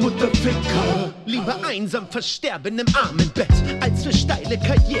Barockmutterficker. Lieber einsam versterben im Armenbett, als für steile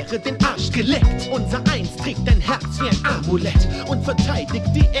Karriere den Arsch geleckt. Unser Eins trägt dein Herz wie ein Amulett und verteidigt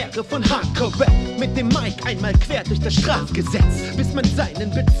die Ehre von Hardcore-Rap. Mit dem Mic einmal quer durch das Strafgesetz, bis man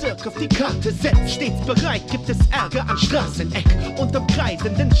seinen Bezirk auf die Karte setzt. Stets bereit gibt es Ärger am Straßeneck, unterm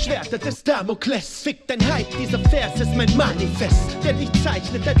kreisenden Schwerter des Damokles. Fick dein Hype, dieser Vers ist mein Manifest, der dich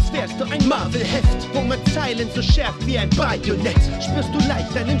zeichnet, als wärst du ein Marvel-Heft, wo man Zeilen so schärft wie ein Bajonett. Spürst du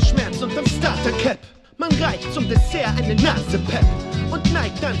leicht einen Schmerz unterm Starter-Cap. Man reicht zum Dessert eine Nasepep und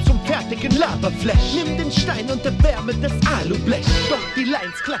neigt dann zum fertigen Laberflash. Nimm den Stein und der Wärme des Alublech, doch die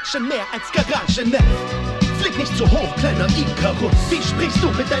Lines klatschen mehr als Garagenett. Flieg nicht zu hoch, kleiner Icarus. Wie sprichst du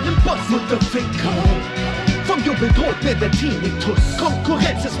mit deinem Boss, Mutterficker? Vom Jubel droht mir der Tinnitus.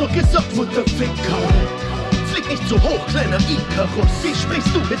 Konkurrenz ist nur gesorgt, Mutterficker. Flieg nicht zu hoch, kleiner Icarus. Wie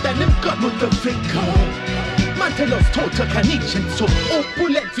sprichst du mit deinem Gott, Mutterficker? Mantel aus toter Kaninchenzoo,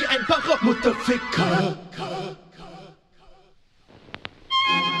 opulent wie ein Barockmutterficker.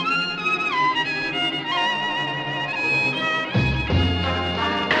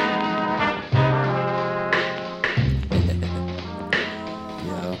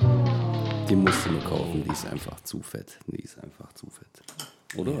 Die musst du nur kaufen, die ist einfach zu fett.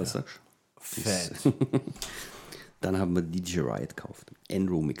 Oder, was sagst du? Fett. Dann haben wir DJ Riot gekauft.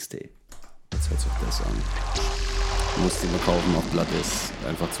 Enro Mixtape. Jetzt hört sich das an. Musst du nur kaufen, auf Blatt ist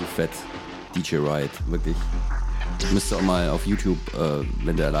einfach zu fett. DJ Riot, wirklich. Müsst ihr auch mal auf YouTube,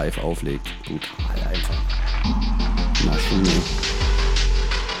 wenn der live auflegt. Gut, einfach. Maschine.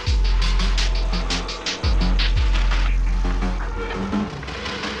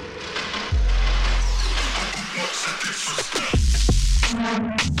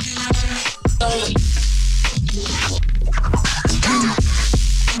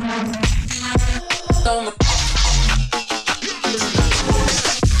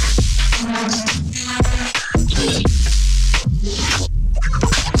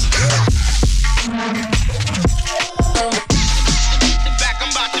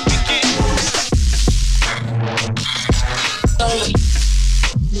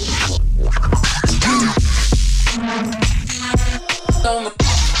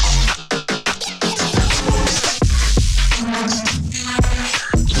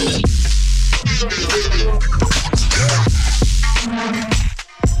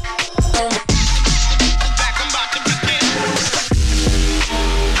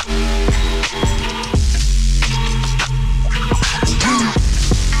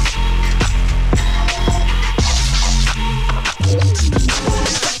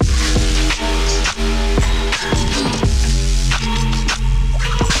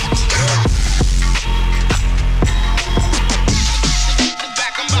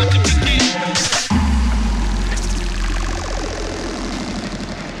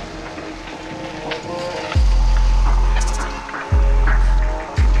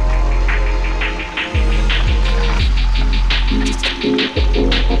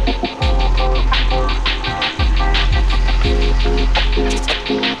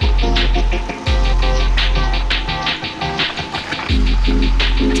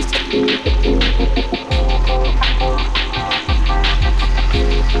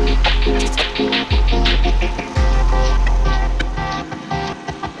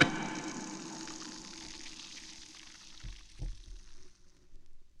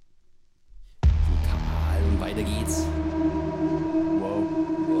 Weiter geht's. Wow.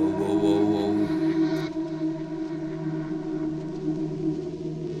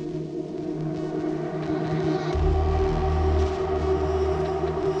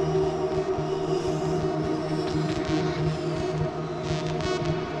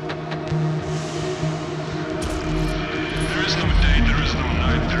 There is no day, there is no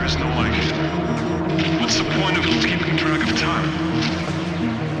night, there is no life. What's the point of keeping track of time?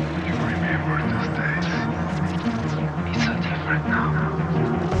 You remember those days. It's so different now.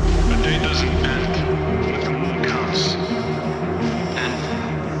 A day doesn't end when the moon comes.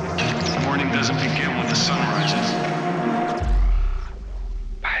 And the morning doesn't begin when the sun rises.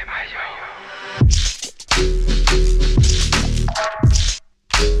 Bye bye, yo.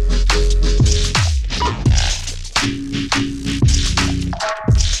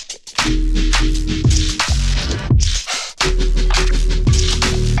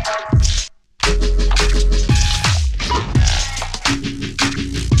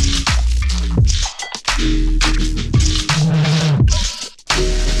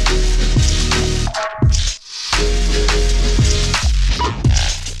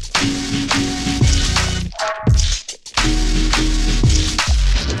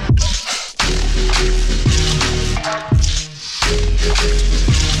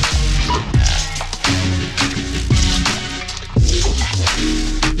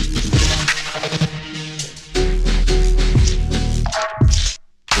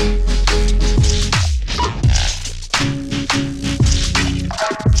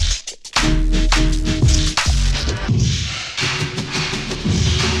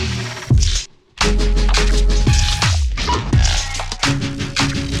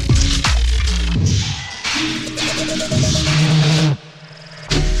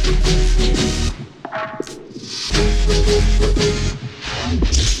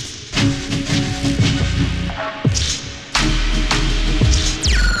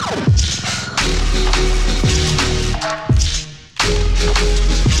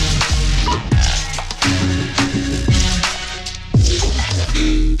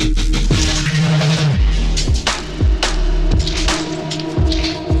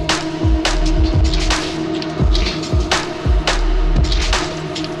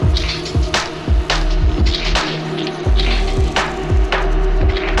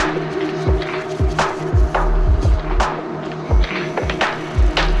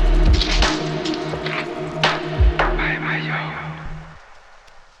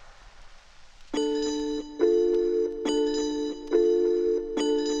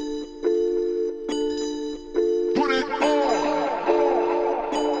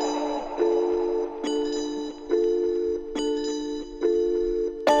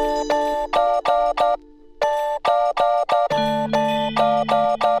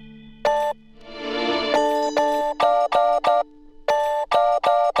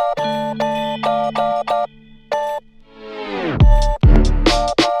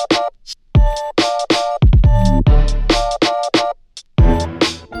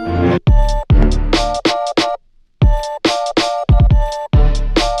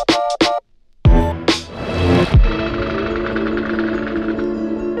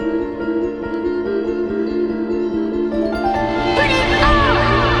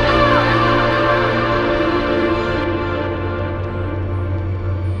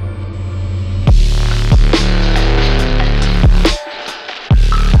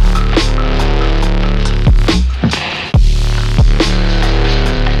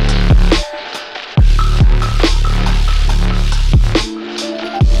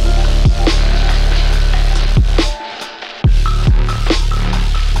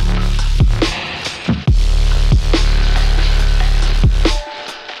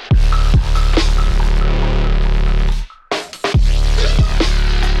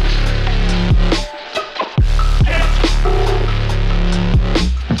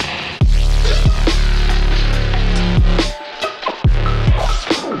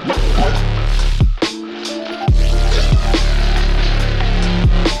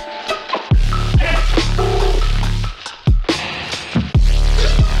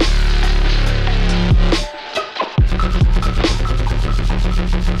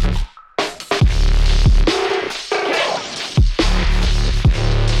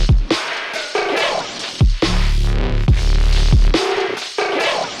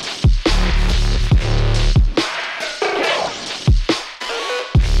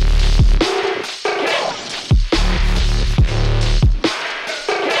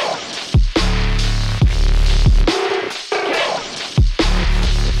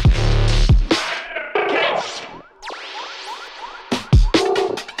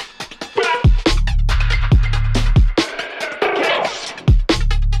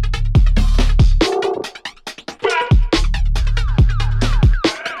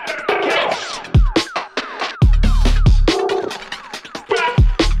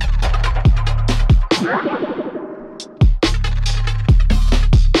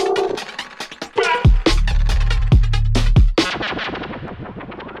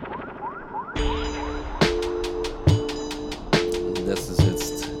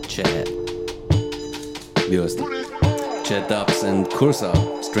 Dubz Kursa,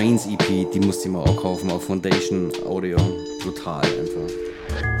 Strains EP, die musste ich mir auch kaufen auf Foundation Audio. Brutal einfach.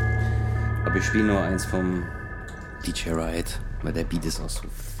 Aber ich spiele nur eins vom DJ Riot, weil der Beat ist auch so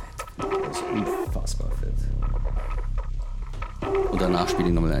fett. Das ist unfassbar fett. Und danach spiele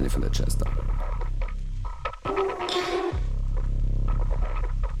ich nochmal eine von der Chester.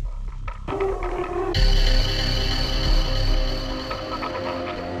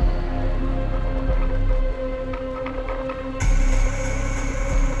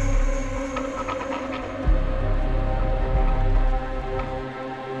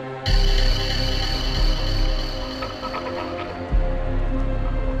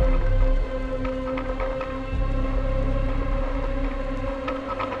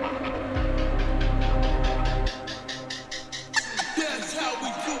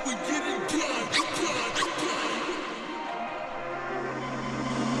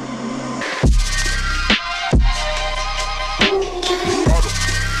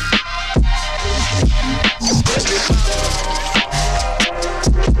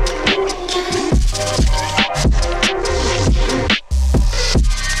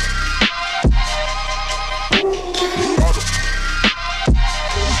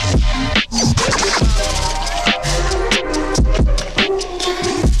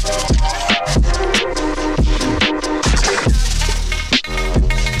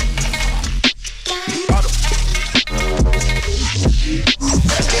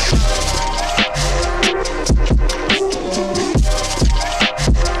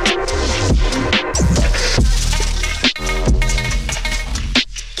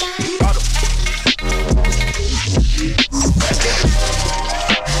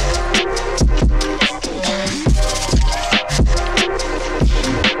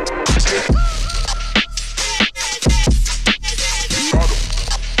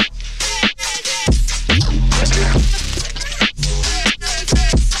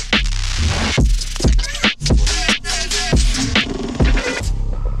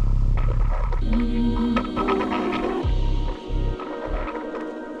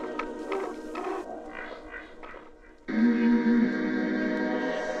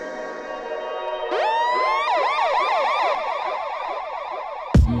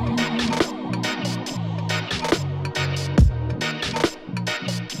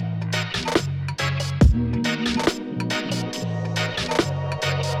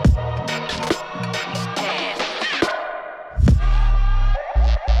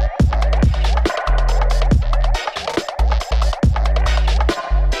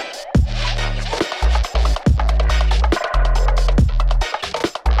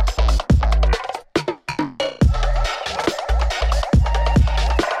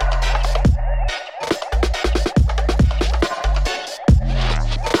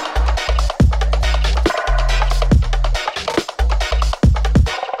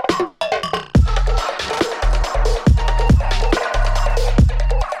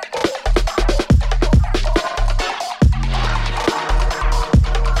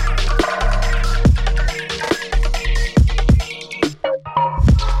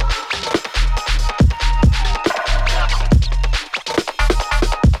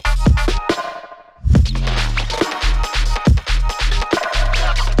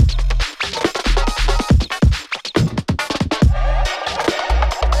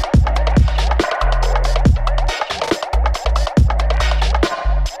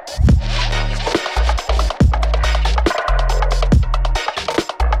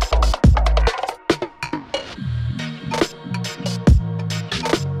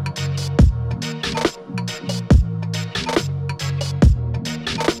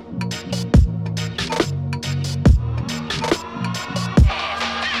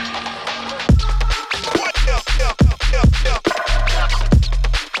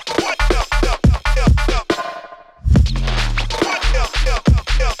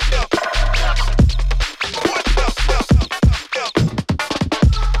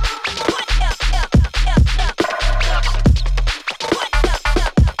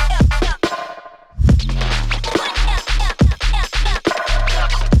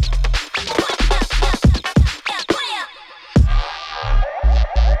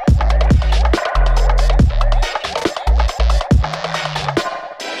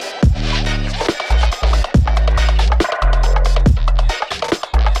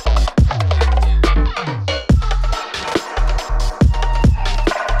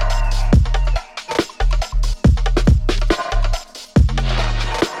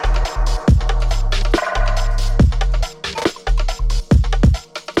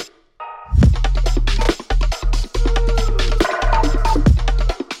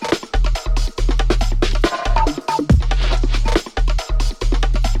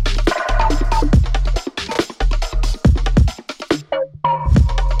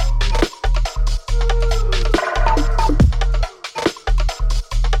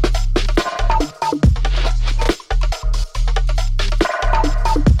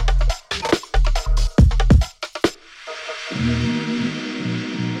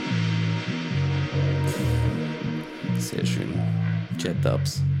 Sehr schön.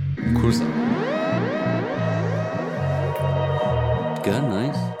 Dubz Kursa. Gell,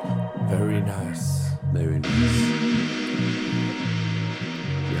 nice. Very nice. Very nice.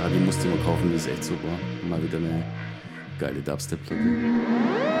 Ja, die musste ich mal kaufen, die ist echt super. Mal wieder eine geile Dubstep-Platte.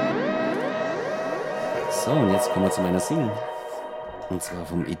 So, und jetzt kommen wir zu meiner Single. Und zwar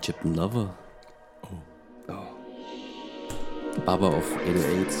vom Egyptian Lover. Oh. Baba of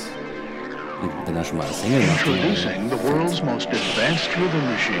 808s. Wenn er schon mal Single macht. Introducing the world's most advanced rhythm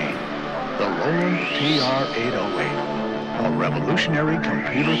machine, the Roland TR-808, a revolutionary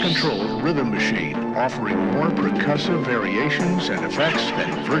computer-controlled rhythm machine offering more percussive variations and effects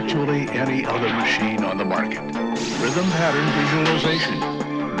than virtually any other machine on the market. Rhythm pattern visualization,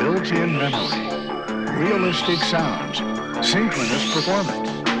 built-in memory, realistic sounds, synchronous performance.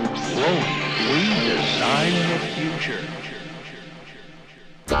 Roland, we design the future.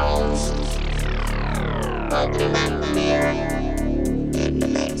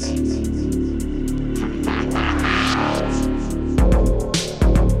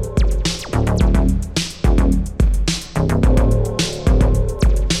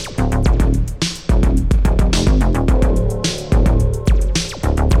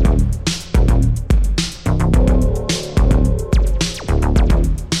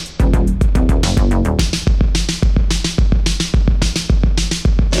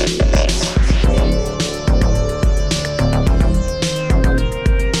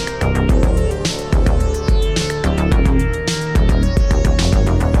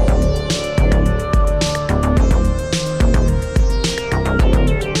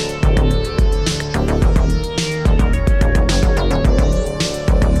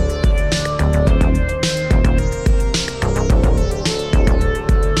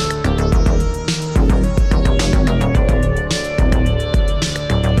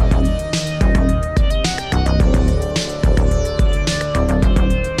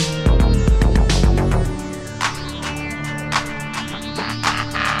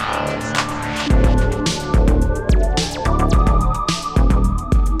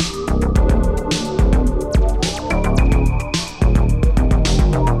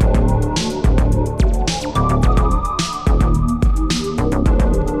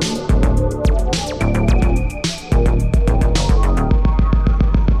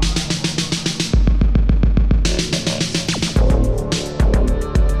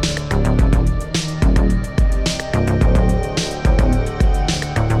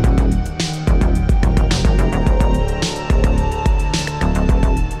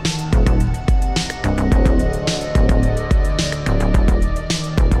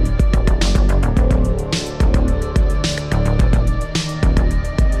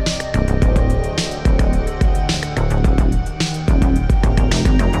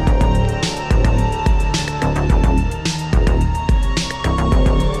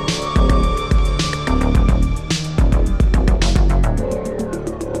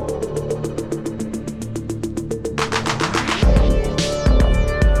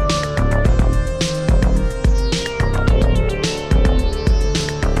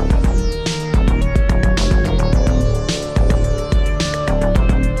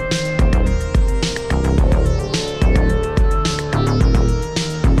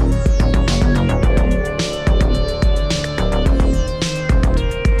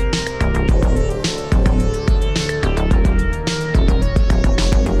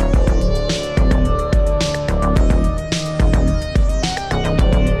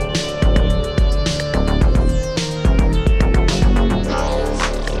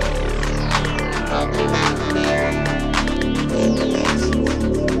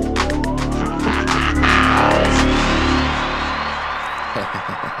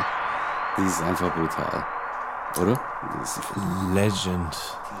 Die ist einfach brutal. Oder? Legend.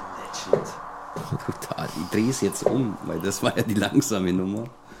 Brutal. Ich drehe es jetzt um, weil das war ja die langsame Nummer.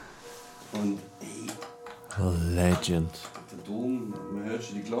 Und ey. Legend. Der Dom, man hört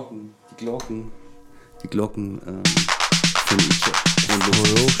schon die Glocken von Icha.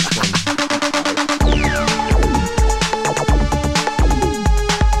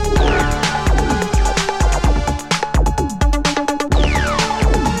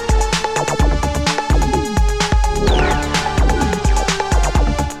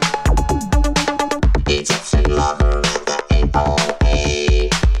 Egyptian lover with the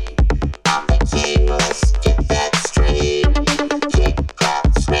 808. I'm the king, let's get that straight. Kick,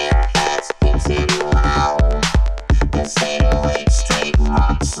 clap, snare, hats, beats and loud. This 808 straight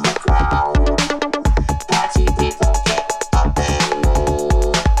rocks the crowd. Party people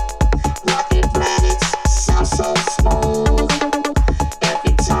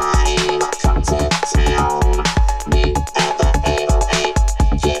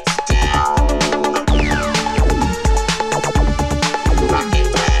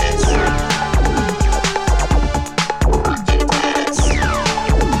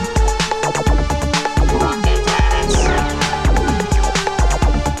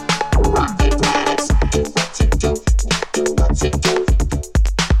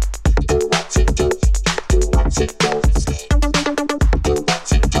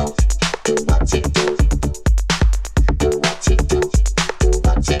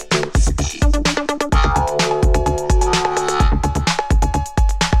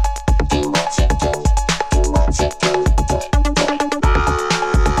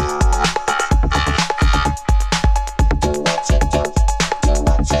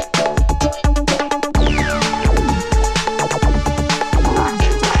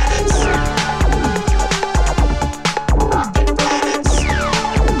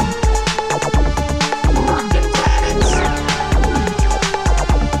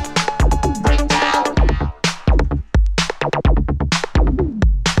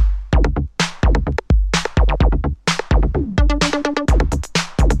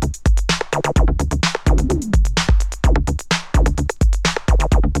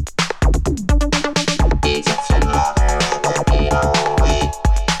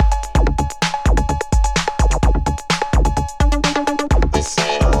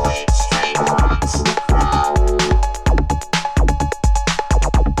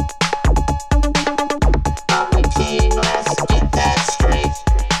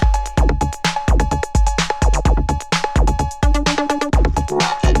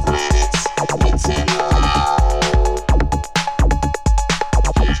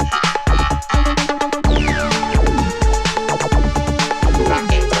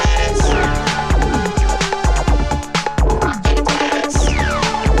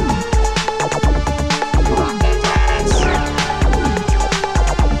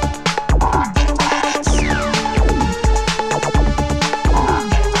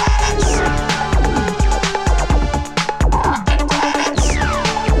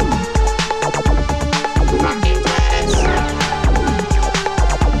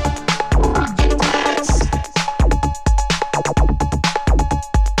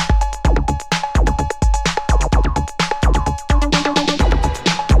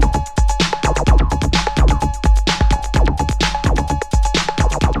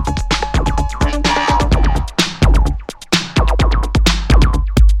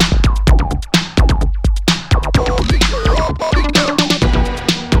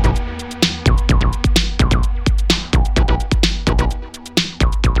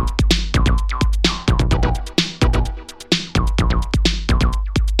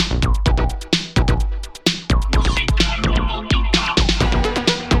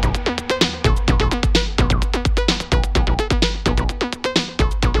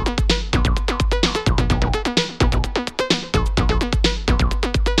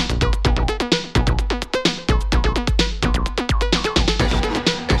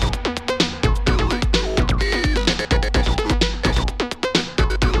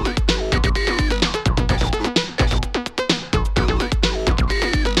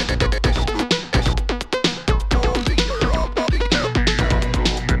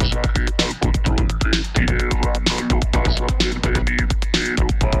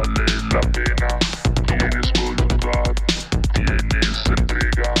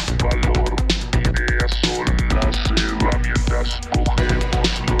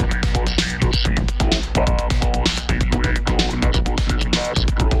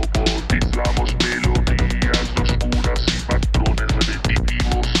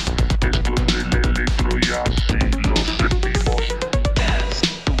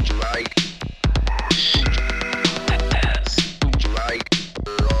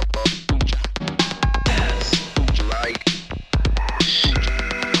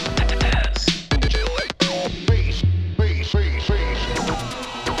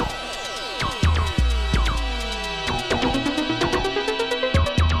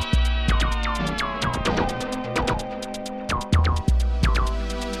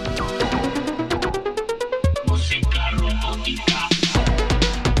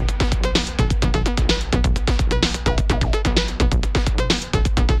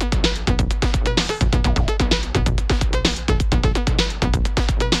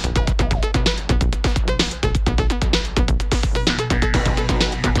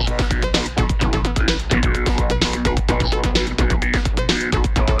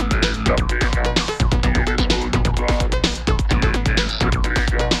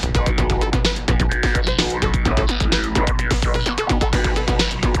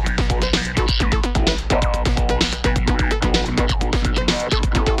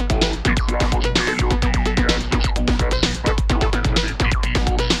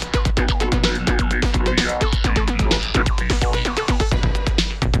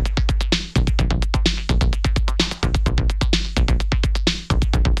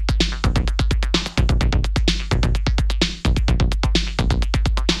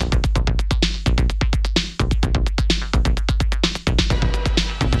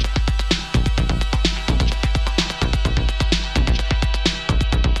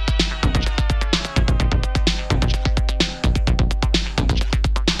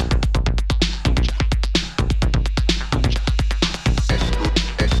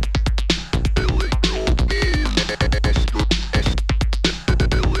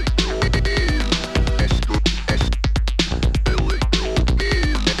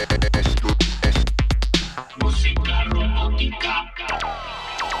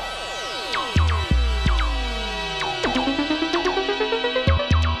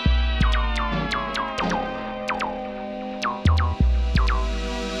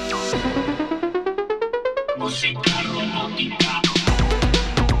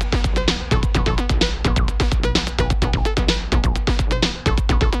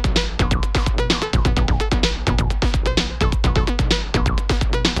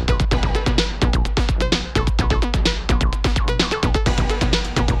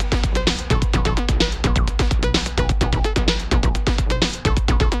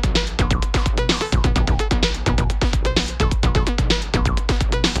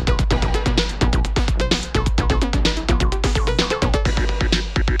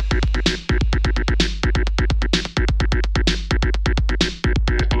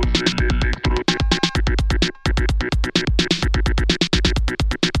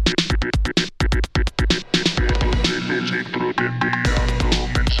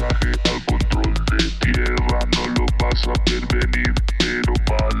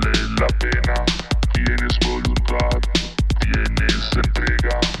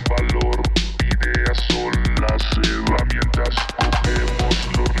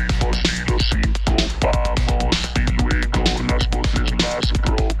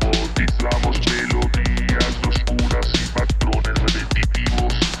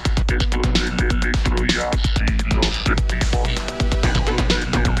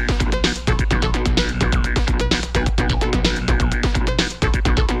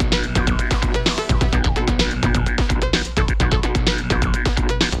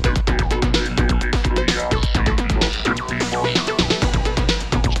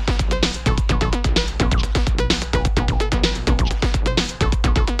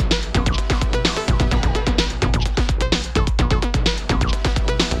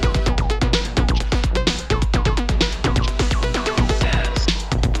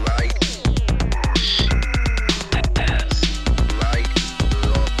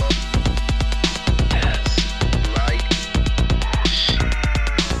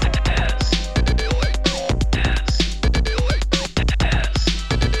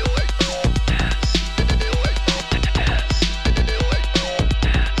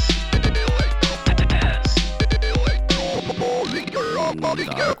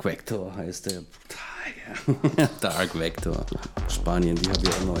arg weg da. Spanien, die habe ich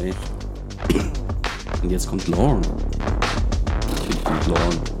auch neu. Und jetzt kommt Lorne. Ich finde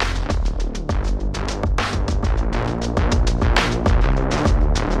Lorne.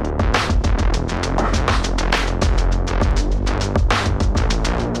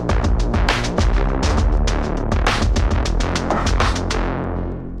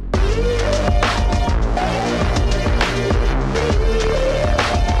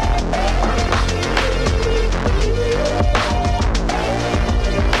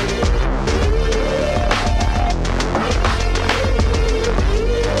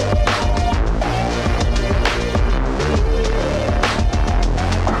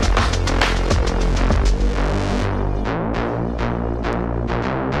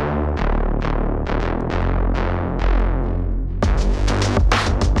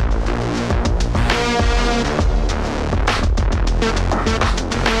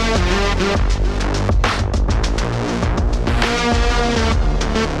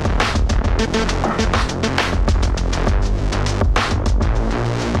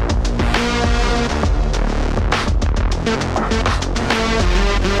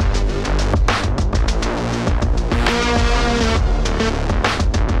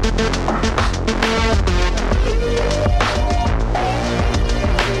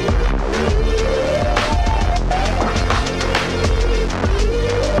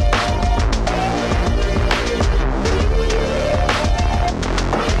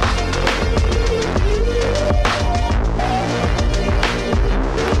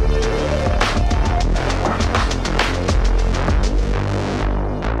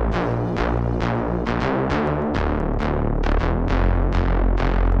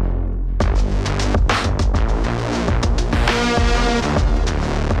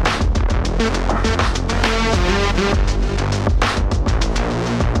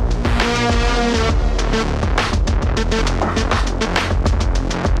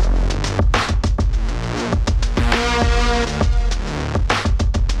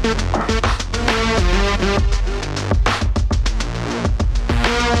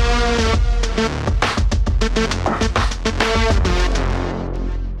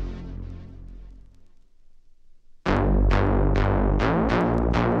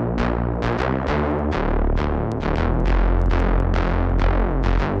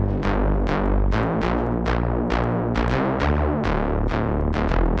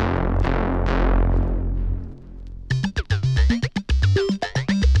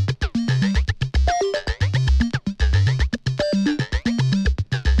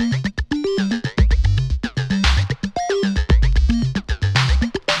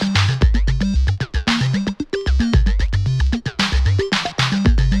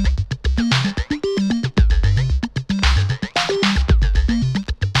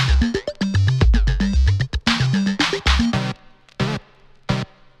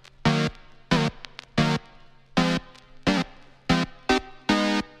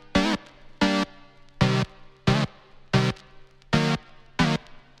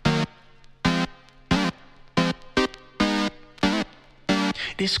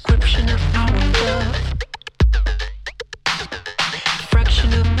 Description of our love,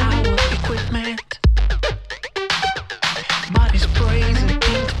 fraction of our equipment, bodies praise and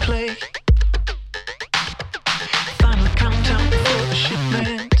ink play, final countdown before the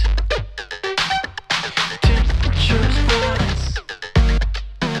shipment, temperatures rise,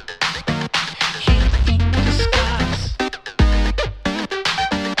 heat in the skies,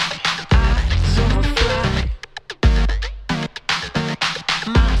 eyes overfly,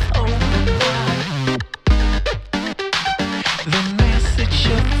 mouth open wide.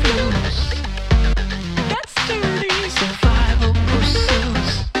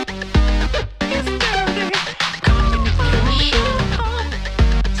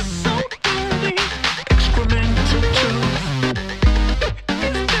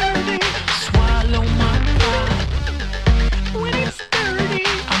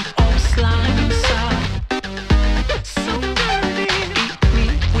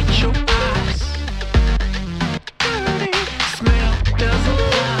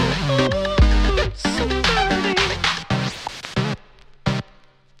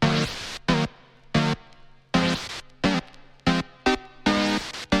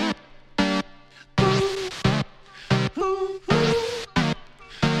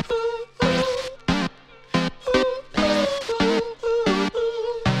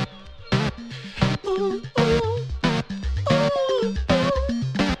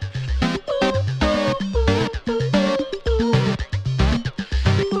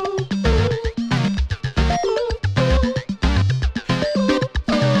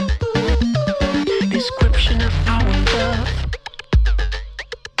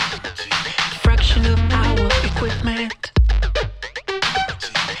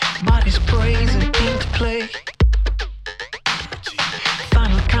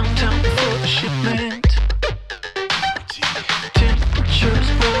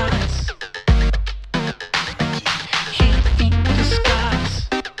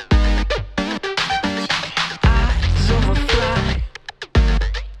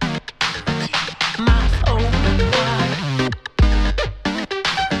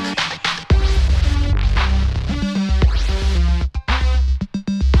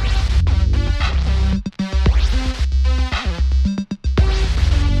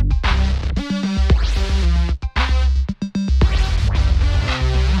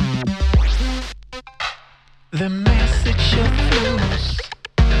 The message of blues.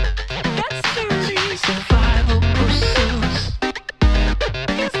 That's dirty. Survival pursuits.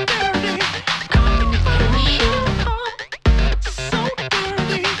 It's dirty. Communication. So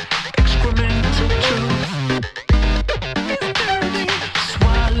dirty. Excremental truth. It's dirty.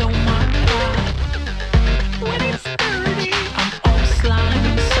 Swallow my pride. When it's dirty, I'm all slime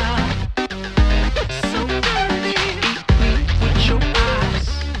inside. So dirty. Eat me with your eyes.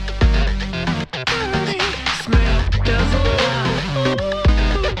 Dirty. Smell doesn't lie.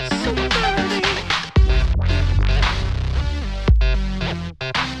 So dirty.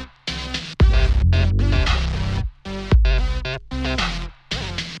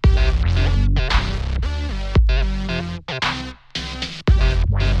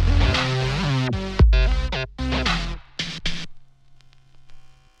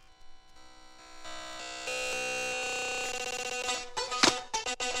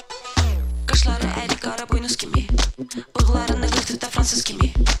 Kaşları erik ara boynuz kimi. Bığlarını kırtıp da Fransız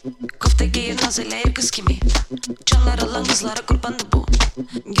kimi. Kofta giyir nazeler kız kimi. Canlar alan kızlara kurbandı bu.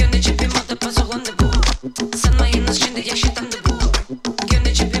 Gönlü cebi moda pazoğlandı bu. Sanmayınız şimdi yaşatandı bu.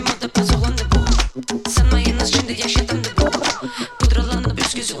 Gönlü cebi moda pazoğlandı bu. Sanmayınız şimdi yaşatandı bu. Pudralanıp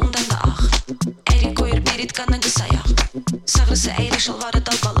üst gözü ondan da ah. Erik koyur bir it kanı kız ayak. Sağrısı eğri şalvarı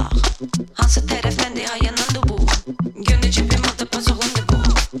dalbalak. Hansı taraftan de hayanandı bu. Gönlü cebi moda pazoğlandı bu.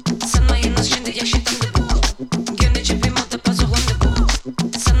 Sanmayınız şimdi yaşatandı bu. Gönlü cebi moda pazoğlandı bu.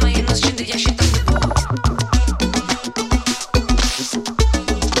 Sanmayınız şimdi yaşatandı bu.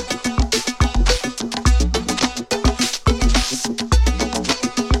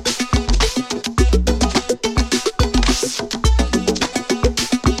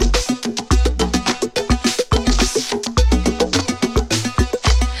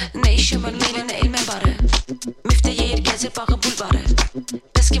 Ne işi var neyle ne ilme barı. Müfte yeyir gezir bağı bulvarı.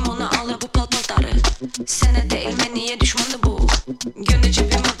 Teskim ona alır bu palpaltarı. Sene değilme niye düşmandı bu. Gönlü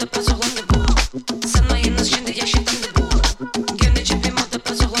cebi moda pazoğlandı bu. Sanmayınız şimdi yaşatandı bu. Gönlü cebi moda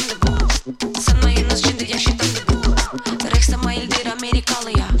pazoğlandı bu. Sanmayınız şimdi yaşatandı bu. Reksamayildir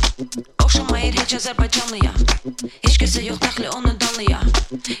Amerikalıya. Okşamayır hiç Azerbaycanlıya. Hiç kimse yok dahli onu danlıya.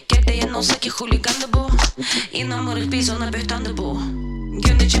 Gerdeyen olsa ki huligandı bu. İnanmırık biz ona böhtandı bu.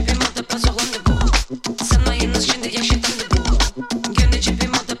 Gönlü cebi moda pazoğlandı bu. Sanmayınız şimdi yaşatandı bu. Gönlü cebi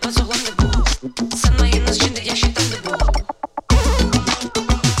moda pazoğlandı bu. Sanmayınız şimdi yaşatandı bu.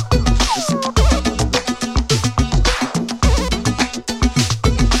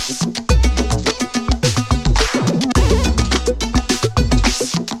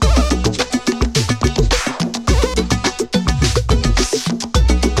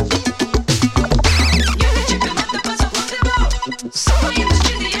 Sanmayınız şimdi yaşatandı bu. Gönlü cebi moda pazoğlandı bu. Sanmayınız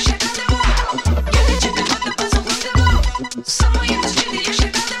şimdi yaşatandı bu. Gönlü cebi moda pazoğlandı bu. Sanmayınız şimdi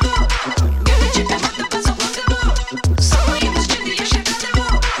yaşatandı bu. Gönlü cebi moda pazoğlandı bu. Sanmayınız şimdi yaşatandı bu.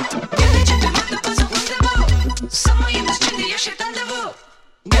 Gönlü cebi moda pazoğlandı bu. Sanmayınız şimdi yaşatandı bu.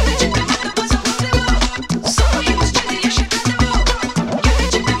 Gönlü cebi moda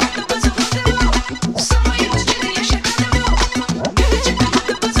pazoğlandı bu. Sanmayınız şimdi yaşatandı bu. Gönlü cebi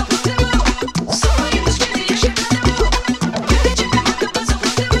moda pazoğlandı bu. Sanmayınız şimdi yaşatandı bu. Gönlü cebi moda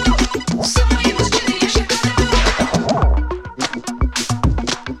pazoğlandı bu. Sanmayınız şimdi yaşatandı bu.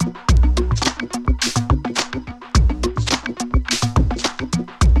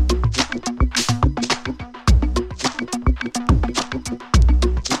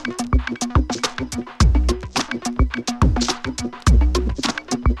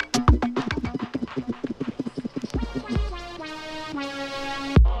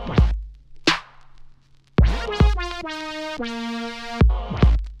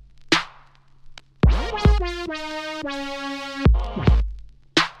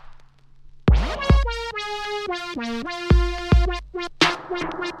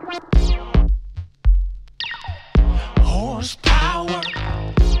 Horsepower,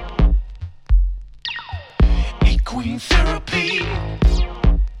 equine therapy,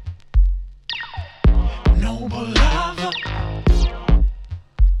 noble love,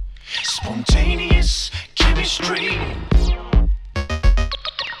 spontaneous chemistry.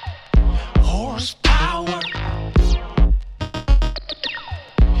 Horsepower,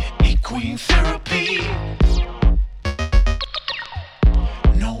 equine therapy,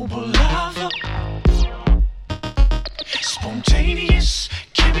 noble love, spontaneous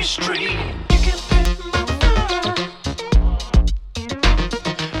chemistry. You can pet my fur,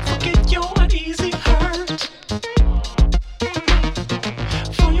 forget your uneasy hurt,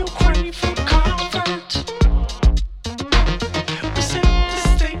 for you crave for comfort. Resent the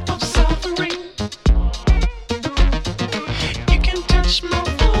state of suffering. You can touch my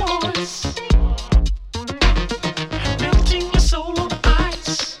voice,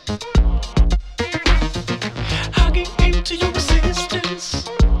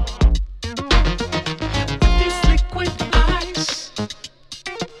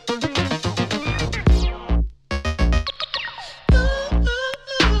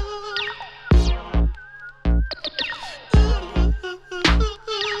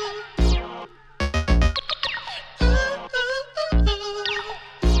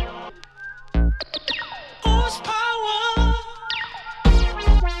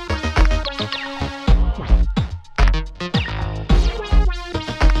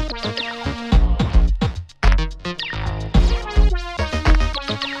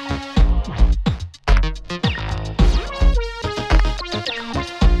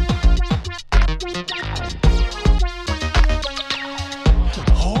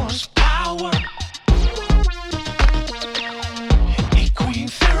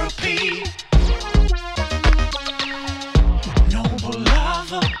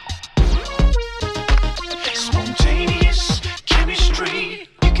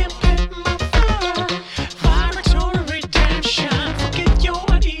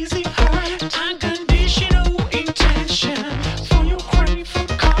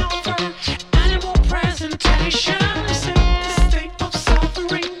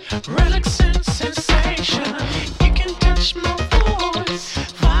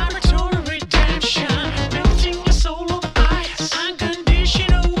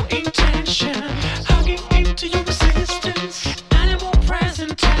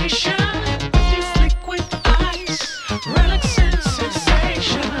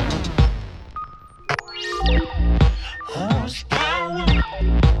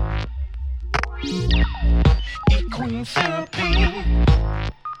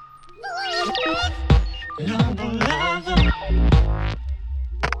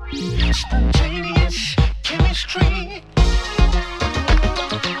 Spontaneous chemistry.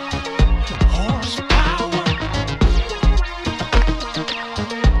 Horsepower.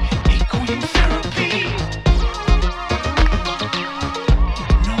 Equine therapy.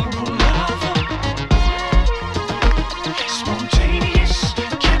 Noble lava. Spontaneous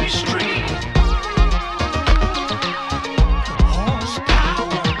chemistry.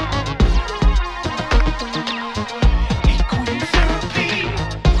 Horsepower. Equine therapy.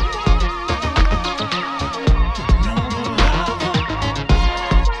 Noble lava.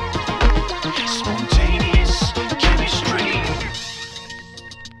 Spontaneous chemistry.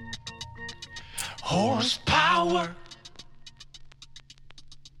 Horsepower.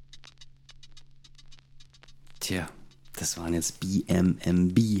 Tja, das waren jetzt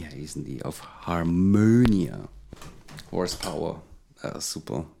BMMB, heißen die, auf Harmonia. Horsepower, ja,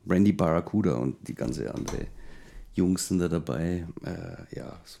 super. Randy Barracuda und die ganze andere Jungs sind da dabei.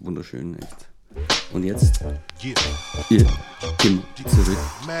 Ja, ist wunderschön, echt. Und jetzt? Yeah. Kim zurück.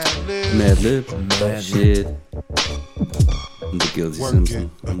 Madlib. Shit. Und the Guilty Simpson.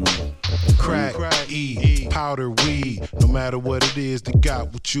 Crack, E, powder, weed. No matter what it is, they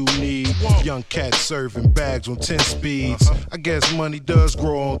got what you need. Young cats serving bags on 10 speeds. I guess money does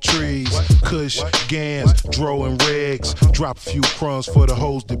grow on trees. Kush, Gans, Dro, and Regs. Drop a few crumbs for the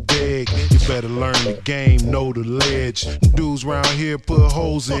hoes that beg. You better learn the game, know the ledge. Dudes round here put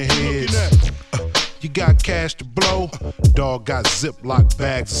holes in heads. You got cash to blow? Dog got Ziploc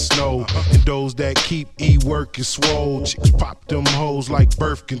bags of snow. And those that keep E working swole. Chicks pop them hoes like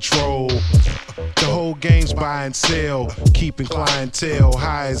birth control. The whole game's buy and sell. Keeping clientele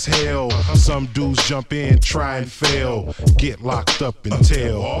high as hell. Some dudes jump in, try and fail. Get locked up and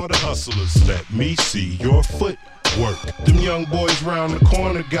tell all the hustlers, let me see your foot. Work. Them young boys round the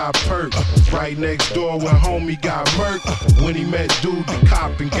corner got perked. Right next door when homie got murked. When he met dude, the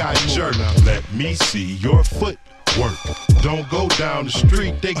cop and got jerked. Let me see your foot. Work. Don't go down the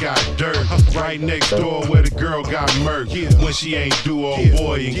street, they got dirt. Right next door where the girl got murked. When she ain't do old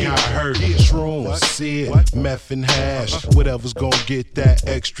boy and got hurt. Shrooms, Sid, meth and hash. Whatever's gonna get that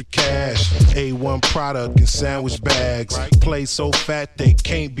extra cash. A1 product in sandwich bags. Play so fat they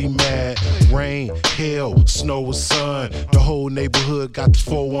can't be mad. Rain, hail, snow or sun. The whole neighborhood got the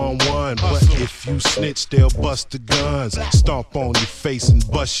 411. But if you snitch, they'll bust the guns. Stomp on your face and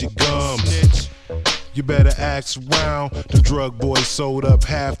bust your gums. You better ask around. The drug boys sold up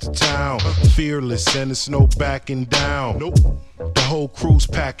half the town. Fearless and it's no backing down. The whole crew's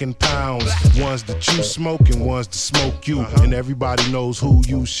packing pounds. Ones that you smoke and ones that smoke you. And everybody knows who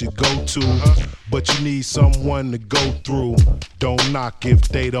you should go to. But you need someone to go through. Don't knock if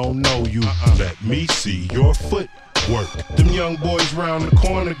they don't know you. Let me see your foot. Work. Them young boys round the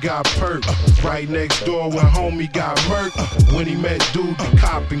corner got perked. Right next door when homie got murked. When he met dude, the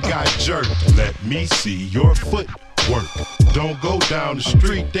cop and got jerked. Let me see your foot. Work. Don't go down the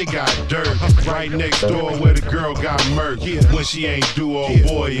street, they got dirt. Right next door where the girl got murked. When she ain't do old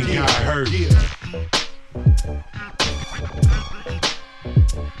boy and got hurt.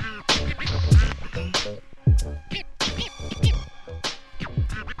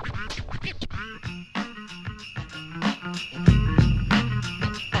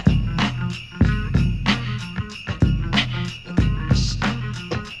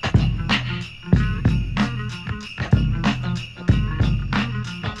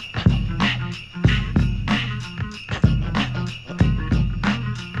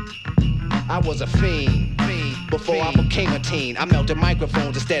 I was a fiend. Before I became a teen, I melted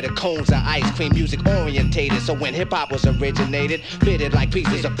microphones instead of cones of ice cream. Music orientated, so when hip-hop was originated, fitted like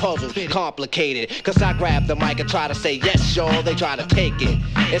pieces of puzzle, complicated. Cause I grab the mic and try to say yes, y'all, they try to take it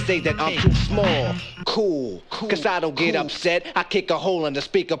and say that I'm too small. Cool, cause I don't get upset. I kick a hole in the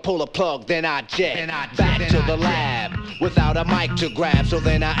speaker, pull a plug, then I jet back to the lab without a mic to grab. So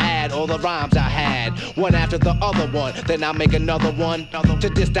then I add all the rhymes I had, one after the other one. Then I make another one to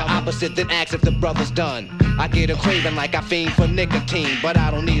diss the opposite, then ask if the brother's done. I get a craving like I fiend for nicotine, but I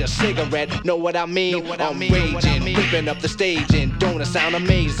don't need a cigarette, know what I mean? I'm raging, ripping up the stage, and don't it sound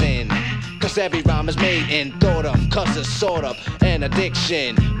amazing? Cause every rhyme is made and thought of, cause it's sort of an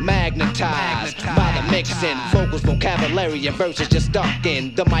addiction, magnetized by the mixing. Vocals, vocabulary, and verses just stuck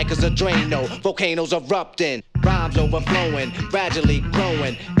in. The mic is a Drano, volcanoes erupting, rhymes overflowing, gradually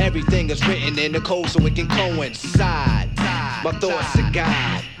growing. Everything is written in the code so it can coincide. My thoughts are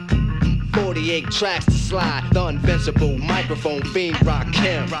God. 48 tracks to slide, the invincible microphone fiend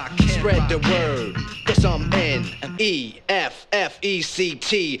Rakim. Spread the word, cause I'm N-E-F-F-E-C-T,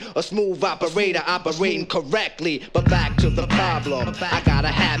 a smooth operator operating correctly. But back to the problem, I got a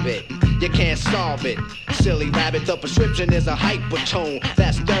habit you can't solve it. Silly rabbit, the prescription is a hypertone.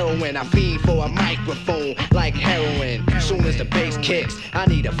 That's heroin, I fiend for a microphone like heroin. Soon as the bass kicks, I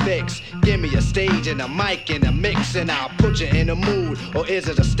need a fix. Give me a stage and a mic and a mix, and I'll put you in a mood. Or is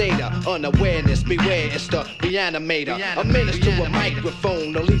it a state of unawareness? Beware, it's the reanimator. A menace to a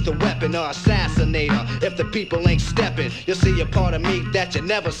microphone, a lethal weapon or assassinator. If the people ain't stepping, you'll see a part of me that you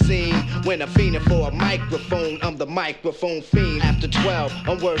never seen. When I'm fiending for a microphone, I'm the microphone fiend. After 12,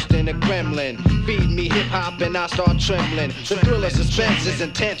 I'm worse than a gremlin. Feed me hip-hop and I start trembling. The thrill of suspense is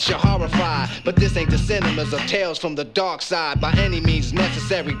intense, you're horrified. But this ain't the cinemas of tales from the dark side. By any means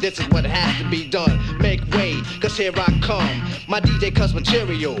necessary, this is what has to be done. Make way, cause here I come. My DJ cuts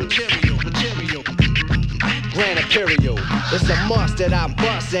material. Grand Imperial. It's a must that I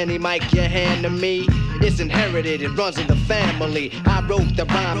bust any mic you hand to me. It's inherited, it runs in the family. I wrote the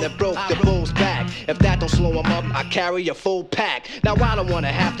rhyme that broke the bull's back. If that don't slow him up, I carry a full pack. Now I don't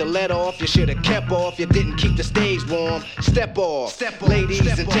wanna have to let off. You should've kept off, you didn't keep the stage warm. Step off,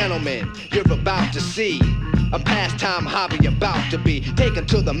 ladies and gentlemen, you're about to see a pastime hobby about to be taken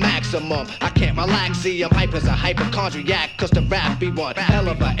to the maximum. I can't relax, see I'm hype as a hypochondriac, cause the rap be one hell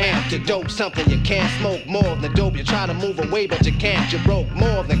of an antidote. Something you can't smoke more than dope. You try to move away but you can't, you broke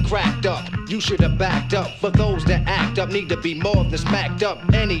more than cracked up. You should have backed up. For those that act up need to be more than smacked up.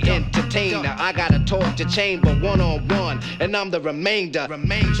 Any entertainer, I got a torture chamber one-on-one, and I'm the remainder.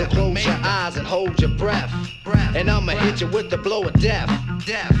 So close your eyes and hold your breath, and I'ma hit you with the blow of death.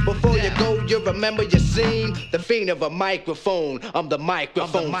 Before you go, you remember your scene. The fiend of a microphone, I'm the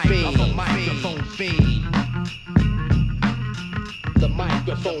microphone fiend. The microphone fiend. The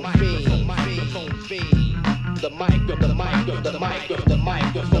microphone fiend. The microphone fiend. The microphone fiend. The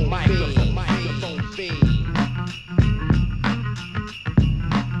microphone fiend. The microphone fiend.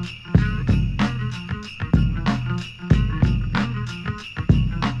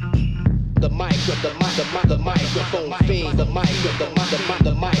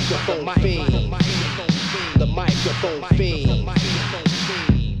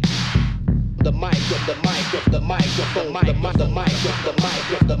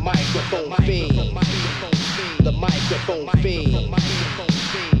 The microphone fiend. The microphone fiend. The microphone fiend.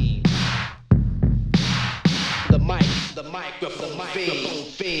 The microphone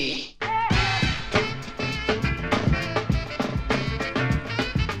fiend.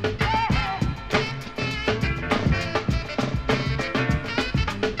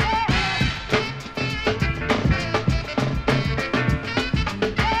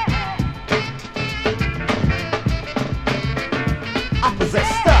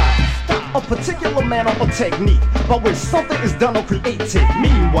 A particular manner or technique by which something is done or created.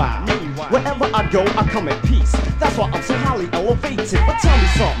 Meanwhile, wherever I go, I come in peace. That's why I'm so highly elevated. But tell me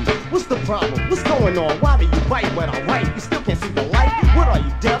something, what's the problem? What's going on? Why do you bite when I write? You still can't see the light? What are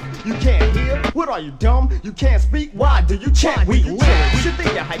you, deaf? You can't hear? What are you, dumb? You can't speak? Why do you chant weak lyrics? You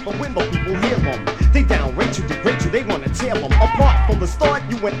think you're hyper when the people hear them. They downrate you, degrade you, they wanna tear them apart. From the start,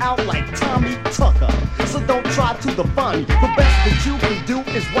 you went out like Tommy Tucker. So don't try to define me. The best that you can do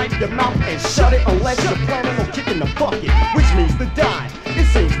is wipe your mouth and shut it, unless you're planning on kicking the bucket, which means to die. It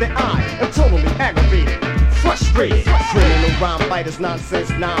seems that I am totally aggravated, frustrated. Criminal rhyme fighters, nonsense,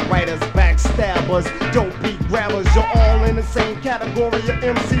 non-writers, backstabbers, dope beat grabbers. You're all in the same category of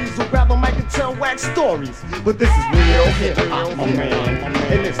MCs who grab a mic and tell wax stories. But this is real hip-hop, my man,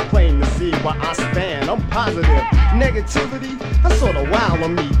 and it's plain to see where I stand. I'm positive. Negativity, that's sort of wild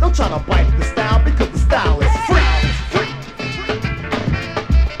on me. Don't try to bite the style because the style is free.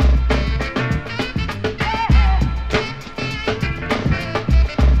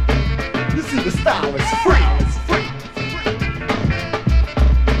 The style is free.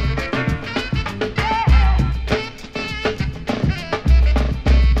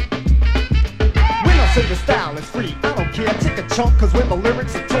 When I say the style is free, I don't care, take a chunk, cause when the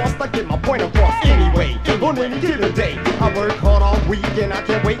lyrics are tossed, I get my point across anyway. On any given day, I work hard all week and I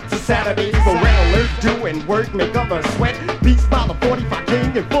can't wait till Saturday. Go red alert, doing work, make others sweat. Beats by the 45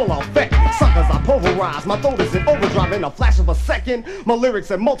 king in full effect. Suckers I pulverize, my throat is in overdrive in a flash of a second. My lyrics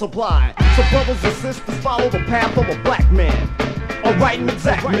have multiplied, so brothers and sisters follow the path of a black man. Alright, an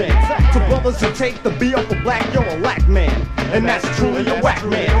exact man. To brothers who take the B off a black, you're a lack man, and that's truly a whack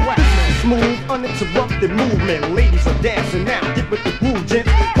man. This is a smooth, uninterrupted movement. Ladies are dancing now, get with the groove,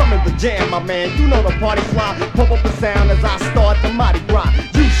 gents. Come in the jam, my man, you know the party fly. Pump up the sound as I start the Mardi Gras.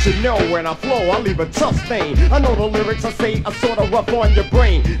 You should know when I flow, I leave a tough stain. I know the lyrics I say are sorta rough on your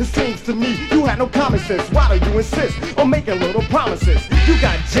brain. It seems to me you had no common sense. Why do you insist on making little promises? You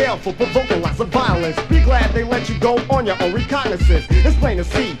got jailed for provoking lots of violence. Be glad they let you go on your own reconnaissance. It's plain to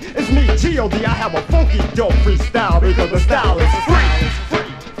see, it's me, G.O.D. I have a funky dope freestyle because the style is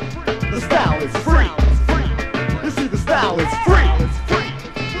free. The style is free. You see, the style is free.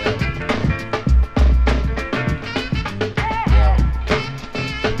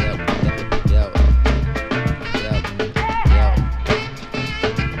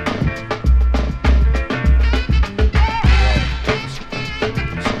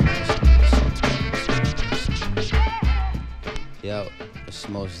 Yo, it's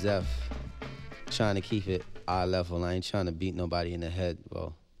Mos Def. Trying to keep it eye level. I ain't trying to beat nobody in the head.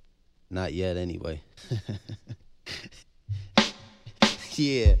 Well, not yet anyway.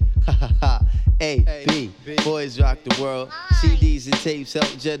 Yeah. A, B, boys rock the world. CDs and tapes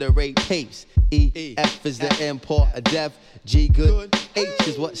help generate tapes. E, F is the import of death. G, good. H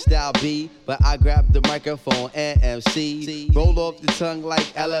is what style B. But I grab the microphone and MC. Roll off the tongue like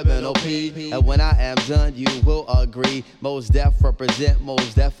elemental P. And when I am done, you will agree. Mos Def represent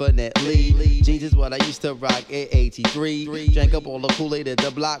most definitely. Jeans is what I used to rock in 83. Drank up all the Kool-Aid at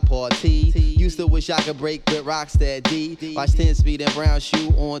the block party. Used to wish I could break with Rocksteady. Watch 10-speed and brown shoe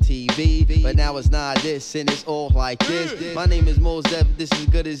on TV. But now it's not this and it's all like this. My name is Mos Def, this is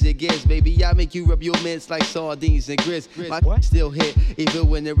good as it gets. Baby, I make you rub your mints like sardines and grits. My still hit, even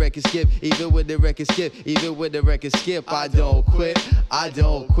when the record skip. Even when the record skip, even when the record skip. I don't quit, I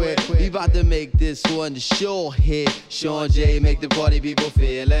don't quit. We about to make this one the sure hit. Sean J, make the party people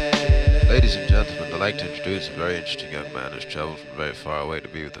feel it. Ladies and gentlemen, I'd like to introduce a very interesting young man who's traveled from very far away to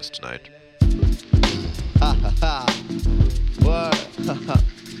be with us tonight. Ha ha ha. Word.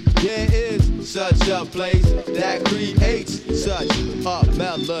 There is such a place that creates such a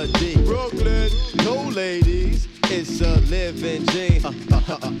melody. Brooklyn, no ladies, it's a living dream.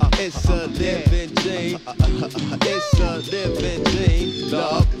 It's a living dream. It's a living dream.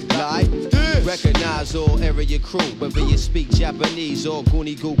 Love like this. Recognize all area crew, whether you speak Japanese or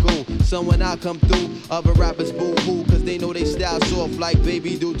Goonie Goo Goo. So when I come through, other rappers boo-hoo, cause they know they style soft like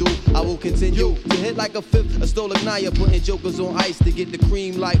baby doo-doo. I will continue to hit like a fifth, a Stolichnaya, putting jokers on ice to get the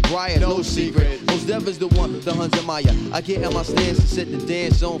cream like Briar. No secret, Mos Def is the one, the Hunter Maya. I get in my stance and set the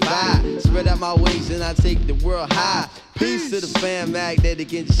dance on fire. Spread out my wings and I take the world high. Peace to the fan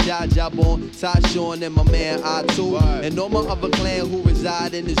magnetic and shot job on Tyshawn and my man I2 and all my other clan who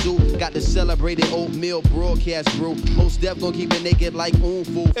reside in the zoo. Got the celebrated oatmeal broadcast brew. Mos Def gon' keep it naked like foo.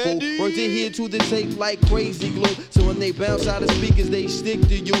 Work to here to the tape like crazy glue. So when they bounce out of speakers, they stick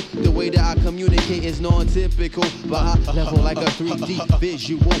to you. The way that I communicate is non-typical, but I level like a 3D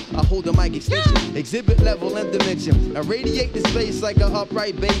visual. I hold the mic extension, exhibit level and dimension. I radiate the space like an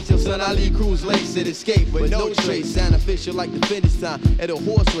upright base. Till son I leave cruise lace and escape with no trace. Sound official like the finish time at a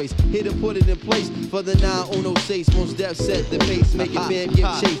horse race. Here to put it in place for the 906. Mos Def set the pace, make your fam give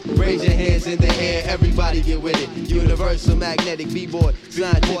chase. Raise your hands in the air, everybody get with it. Universal magnetic b-boy,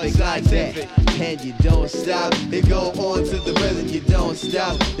 scientific like that. And you don't stop, it go on to the rhythm, you don't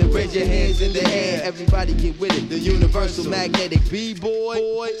stop. Then raise your hands in the air, everybody get with it. The universal magnetic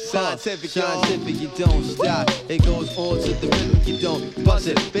b-boy, scientific, you don't stop. It goes on to the rhythm, you don't bust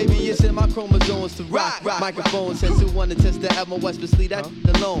it. Baby, it's in my chromosomes to rock. Microphone says who wanna test the MS, but leave that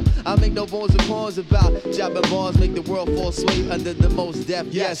alone. I make no bones and pawns about jobbing bars, make the world fall sway under the Mos Def.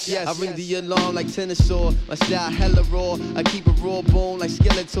 Yes, I ring the alarm like tennis saw. My style hella raw, I keep a raw bone like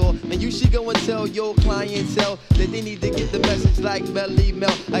Skeletor. And you should go and tell your clientele that they need to get the message like Melly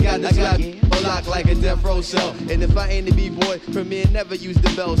Mel. I got this lock like a death row cell. And if I ain't a b-boy, Premier never use the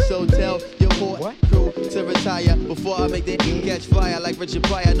bell. So tell your whore crew to retire before I make that catch fire like Richard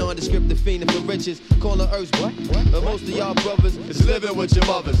Pryor. Nondescript fiend for riches, call her Earth. But most of y'all brothers is living with your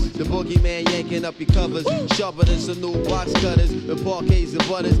mothers. The boogeyman yanking up your covers, sharper than some new box cutters. The parquets and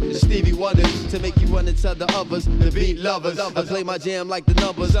butters, the Stevie Wonders to make you run into the others, the beat lovers. I play my jam like the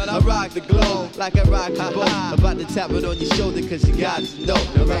numbers. I rock the globe like I rock the boat. About to tap it on your shoulder cause you got to know.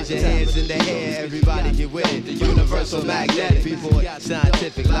 Now raise your hands in the air, everybody get with it. The universal magnetic, people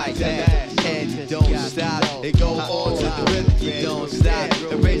scientific like that. And you don't stop, it go on to the rhythm. You don't stop.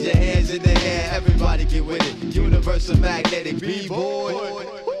 Now raise your hands in the air, everybody get with it. Universal magnetic b-boy.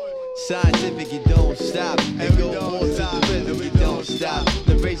 Scientific, you don't stop. And go on to the rhythm, you don't stop.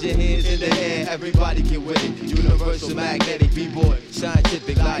 Now raise your hands in the air, everybody get with it. Universal magnetic b-boy.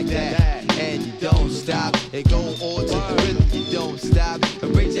 Scientific like that. And you don't stop. And go on to the rhythm, you don't stop. Now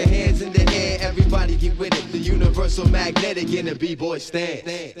raise your hands in the air, everybody get with it. The universal magnetic in the b-boy stance.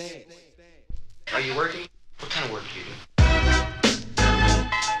 Are you working? What kind of work do you do?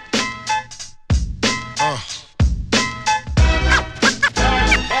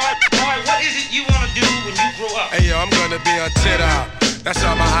 What is it you want to do when you grow up? Hey yo, I'm gonna be on TikTok. That's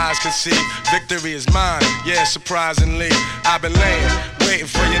all my eyes can see, victory is mine. Yeah, surprisingly, I've been laying, waiting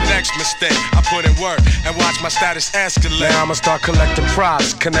for your next mistake. I put in work and watch my status escalate. Now I'ma start collecting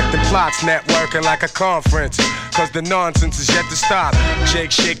props, connecting plots, networking like a conference. Cause the nonsense is yet to stop.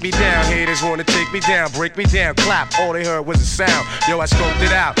 Jake, shake me down, haters wanna take me down, break me down, clap. All they heard was a sound. Yo, I scoped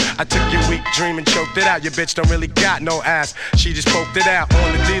it out. I took your weak dream and choked it out. Your bitch don't really got no ass. She just poked it out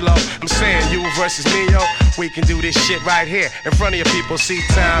on the D-Lo. I'm saying you versus me, yo. We can do this shit right here in front of your people. See,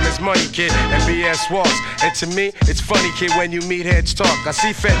 time is money, kid, and BS walks. And to me, it's funny, kid, when you meet heads talk. I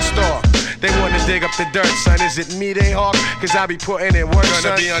see feds stalk. They wanna dig up the dirt, son. Is it me they hawk? Cause I be putting in work, son.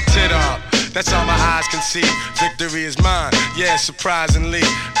 Gonna be on tit up. That's all my eyes can see. Victory is mine. Yeah, surprisingly,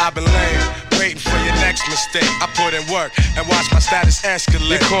 I've been laying, waiting for your next mistake. I put in work and watch my status escalate.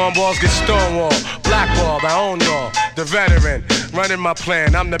 Your cornballs get stonewalled, blackballed. I own y'all, the veteran, running my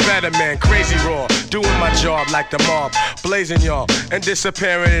plan. I'm the better man, crazy raw, doing my job like the mob, blazing y'all and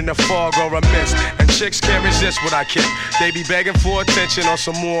disappearing in the fog or a mist. And chicks can't resist what I kick. They be begging for attention or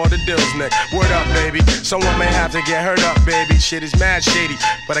some more of the deals, Nick. Word up, baby. Someone may have to get hurt up, baby. Shit is mad shady,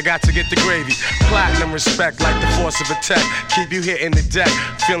 but I got to get the gravy. Platinum respect like the force of a tech. Keep you hitting the deck,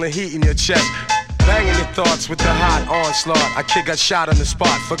 feeling heat in your chest. Banging your thoughts with the hot onslaught. A kid got shot on the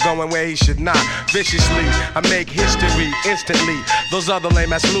spot for going where he should not. Viciously, I make history instantly. Those other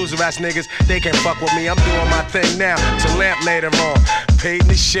lame ass loser ass niggas, they can't fuck with me. I'm doing my thing now to lamp later on. Paid in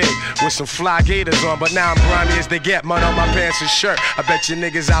the shade with some fly gators on, but now I'm grimy as they get. Mud on my pants and shirt. I bet you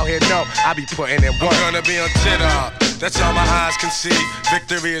niggas out here know I be putting in work. I'm gonna be on tit up. That's all my eyes can see.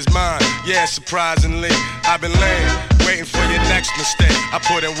 Victory is mine. Yeah, surprisingly, I've been laying, waiting for your next mistake. I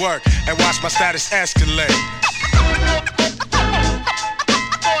put in work and watch my status escalate.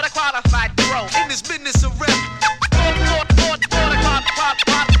 For the qualified pro in this business of rap. For the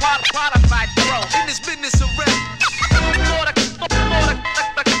qualified pro in this business of rap. For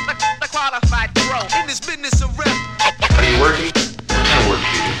the qualified pro in this business of rap. Are you working? What kind of work do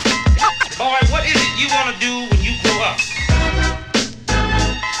you do? Boy, what is it you want to do when you grow up?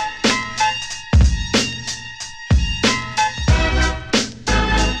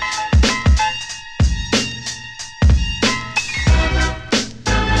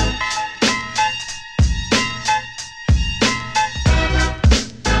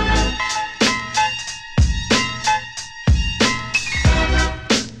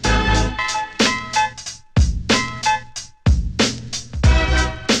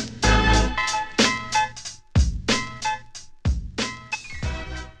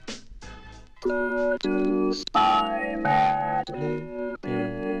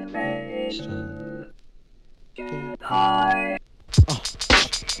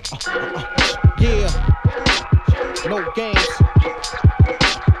 Yeah, no games.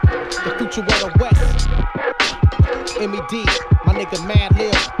 The future of the West. MED, my nigga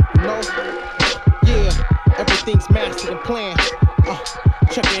madlib, you know? Yeah, everything's mastered and planned.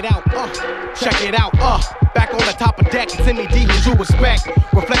 Check it out, check it out, back on the top of deck, it's MED who you respect.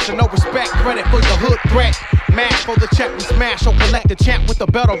 Reflection, no respect, credit for the hood threat. Mad for the check, we smash or collect the champ with the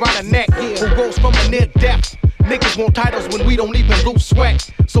belt around the neck. Who rose from a near death. Niggas want titles when we don't even lose sweat.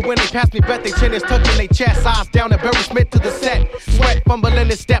 So when they pass me bet, they chin is tucking they chest. Eyes down and Barry Smith to the set. Sweat, fumbling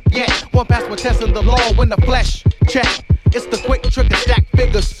his step yet. One pass with testing the law when the flesh. Check. It's the quick trick of stack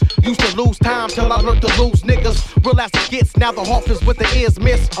figures. Used to lose time till I learned to lose niggas. Real as it gets, now the hawk is with the ears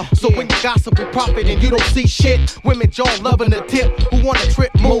missed. So when you gossip and profit and you don't see shit, women jaw loving the tip. Who want a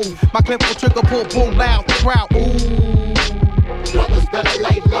trip move? My clip will trigger pull boom loud. The crowd ooh. Brothers better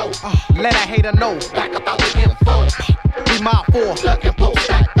lay low. Let a hater know. Back up out the info. We mob for. Look and post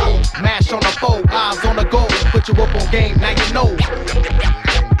that dough. Mash on the foe. Eyes on the goal. Put you up on game. Now you know.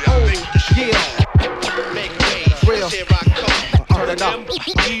 Oh yeah. Real. Turn it up.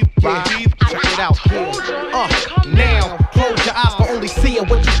 Check it out. Now close your eyes for only seeing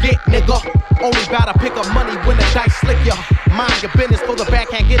what you get, nigga. Only bout to pick up money when the dice slick ya. Mind your business for the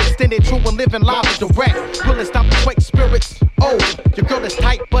backhand get extended. True and living live and direct. Will it stop the quake spirits? Oh, your girl is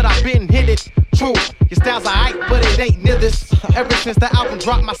tight, but I've been hit it. True, your style's alright, but it ain't near this. Ever since the album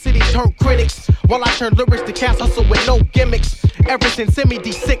dropped, my city turned critics. While I turn lyrics to cash hustle with no gimmicks. Ever since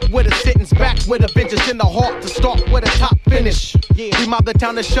MED sick with a sentence, back with a vengeance in the heart to start with a top finish. We mob the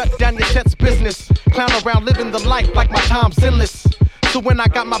town to shut down your set's business. Clown around living the life like my time's endless. So when I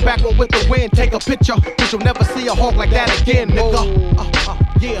got my back on with the wind, take a picture, cause you'll never see a hawk like that again, nigga.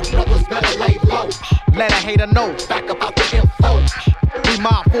 Yeah, brothers better lay low. Let a hater know. Back about the info. We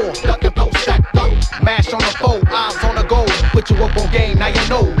mob for. Duck and post that dough. Mash on the foe, eyes on the goal. Put you up on game, now you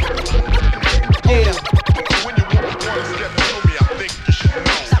know. Yeah. When you want to get to know me, I think you should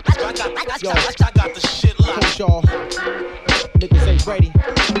know. I got the shit locked. Y'all, niggas ain't ready.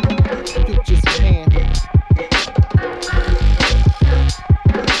 Future's in hand.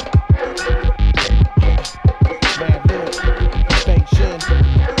 Madlib, Beijing.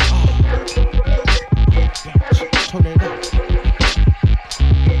 Turn it up.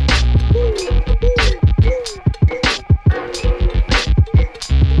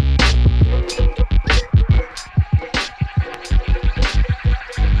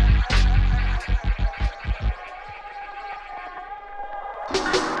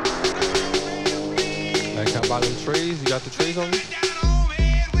 Trees, you got the trees on you?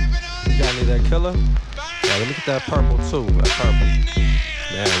 You got any of that killer? Yeah, let me get that purple too. That purple.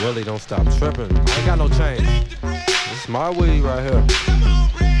 Man, Willie, don't stop tripping. I ain't got no change. This is my weed right here.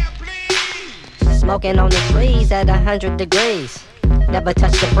 Smoking on the trees at 100 degrees. Never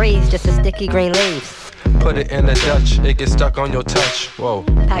touch the breeze, just the sticky green leaves. Put it in the Dutch, it gets stuck on your touch. Whoa.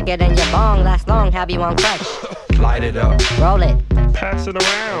 Pack it in your bong, last long, have you on crutch. Light it up. Roll it. Pass it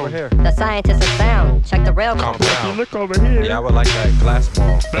around. Over here. The scientists are sound. Check the rail compound. You look over here. Yeah, I would like that glass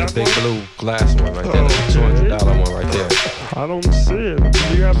ball. That big blue glass one right there. The $200 one right there. I don't see it.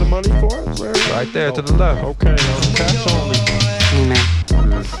 Do you have the money for it? Where is it? Right there to the left. Okay, cash only. Hey man,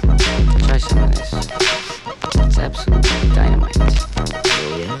 try some of this. It's absolute dynamite.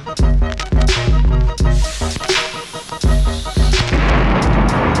 Oh yeah?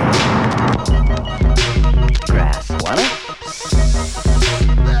 grass. Want it?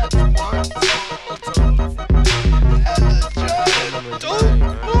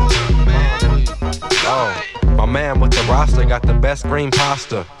 Oh, my man with the roster got the best green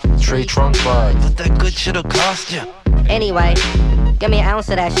pasta. Tree trunk bud. But that good shit'll cost you. Anyway, give me an ounce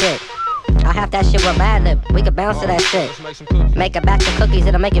of that shit. I have that shit with madlib. We could bounce to that shit. Make a batch of cookies,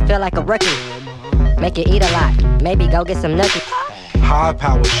 it'll make you feel like a rookie. Make you eat a lot. Maybe go get some nookie. High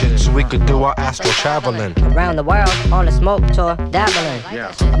power shit so we could do our astral traveling. Around the world on a smoke tour, dabbling.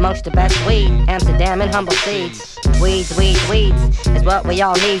 Amongst the best weed, Amsterdam and humble seeds. Weeds is what we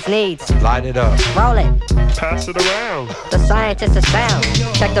all needs. Light it up. Roll it. Pass it around. The scientists are sound.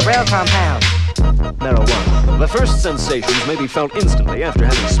 Check the real compound. Marijuana. The first sensations may be felt instantly after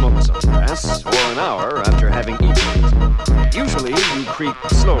having smoked some grass, or an hour after having eaten it. Usually, you creep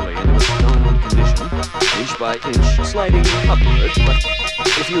slowly into a known condition, inch by inch, sliding upward, but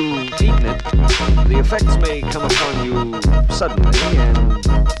if you've eaten it, the effects may come upon you suddenly and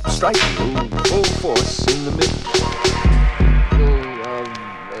strike you full force in the middle of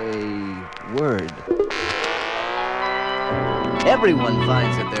a word. Everyone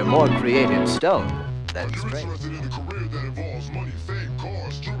finds that they're more creative stoned. That's strange.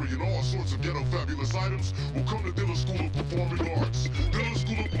 Items will come to Dilla School of Performing Arts. Dilla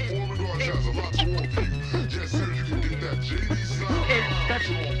School of Performing Arts has a lot to offer you. Yes, sir, you can get that JD sound.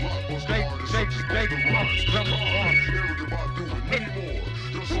 Blockbuster artists such as The Rocks, Pepper, Erica Badu, and many more.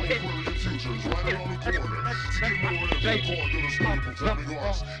 Your soul quality future is right around the corner. To get more info, call Dilla School of Performing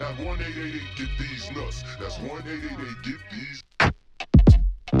Arts at 1-888-GET-THESE-NUTS. That's 1-888-GET-THESE.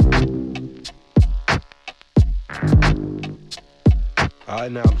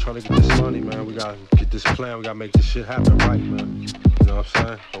 Alright, now I'm trying to get this money, man. We gotta get this plan. We gotta make this shit happen right, man. You know what I'm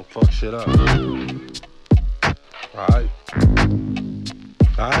saying? Don't fuck shit up. Alright.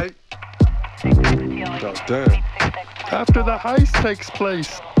 Alright. Oh, damn. After the heist takes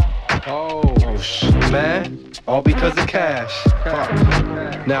place. Oh shit, man. All because of cash. Fuck.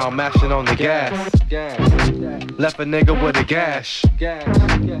 Now I'm mashing on the gas. Left a nigga with a gash.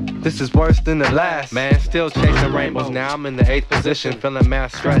 This is worse than the last. Man, still chasing rainbows. Now I'm in the 8th position, feeling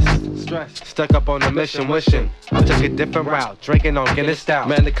mad stressed. Stuck up on the mission, wishing I took a different route, drinking on Guinness stout.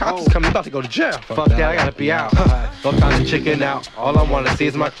 Man, the cops is coming, about to go to jail. Fuck that, I gotta be out. No time to chicken out. All I wanna see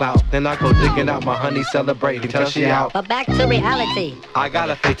is my clout. Then I go digging out my honey, celebrating till she out. But back to reality. I got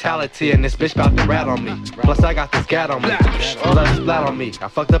a fatality and this bitch bout to rat on me. Plus I got this gat on me. Blood splat on me. I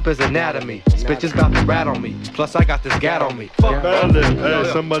fucked up his anatomy. This bitch is bout to rat on me. Plus I got this gat on me. Fuck Madlib. Hey,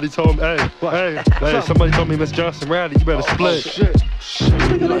 somebody told me. Hey, somebody told me Miss Johnson Rowdy, you better split. Shit. What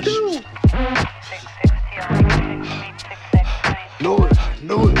you gonna do? Knew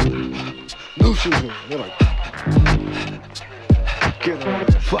it. Knew she was gonna. They're like, get on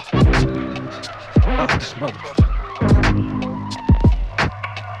there. Fuck. Oh, this motherfucker.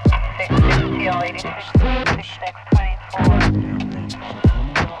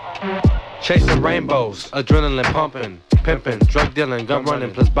 Chasing rainbows, adrenaline pumping, pimping, drug dealing, gun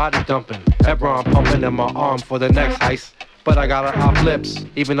running, plus body dumping. Hebron pumping in my arm for the next heist. But I got her off lips,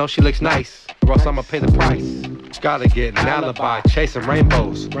 even though she looks nice, or else I'ma pay the price. Gotta get an alibi, chasing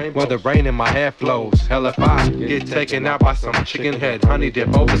rainbows. Where the rain in my hair flows. Hell if I get taken out by some chicken head. Honey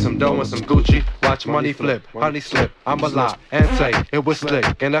dip over some dough and some Gucci. Watch money flip, honey slip. I'ma lie and say it was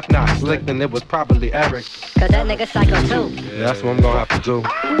slick. And if not slick, then it was probably Eric. Cause that nigga psycho too. Yeah, that's what I'm gonna have to do.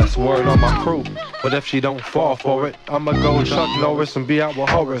 That's word on my crew. But if she don't fall for it, I'ma go Chuck Norris and be out with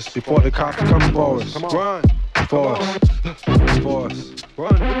Horace before the cops come for us. Run for us. For us.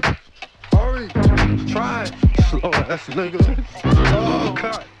 Run. Hurry. Try. Slow ass nigga. Oh,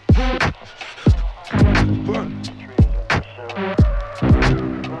 God. Run.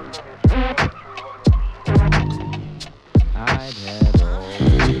 I'd had all the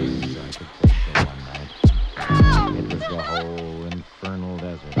things I could take for one night. It was the whole infernal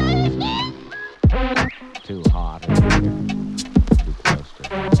desert. Too hot in here. Too close to the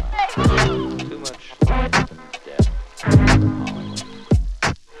too much life and death. Hollywood.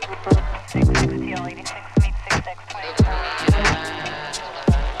 660 86 meet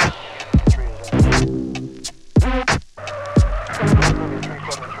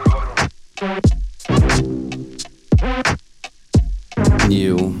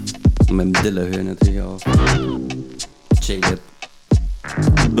Jo, und mit dem Dilla höre ich natürlich auf. J-Lab.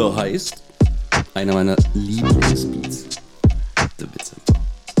 The Heist. Einer meiner Lieblingsbeats. Der Witz einfach.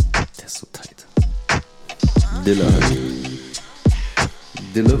 Der ist so tight. Dilla halt.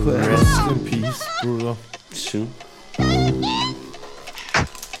 Dilla forever. Rest in peace, Bruder. Schön.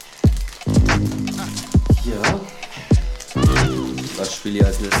 Ja. Was spiele ich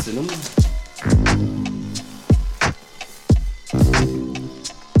als letzte Nummer?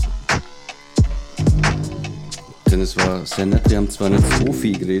 Denn es war sehr nett, wir haben zwar nicht so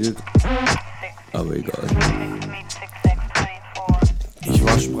viel geredet, aber egal. Ich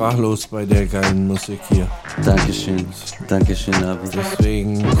war sprachlos bei der geilen Musik hier. Dankeschön, Dankeschön, Abi.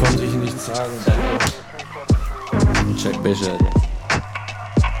 Deswegen konnte ich nichts sagen. Check Becher.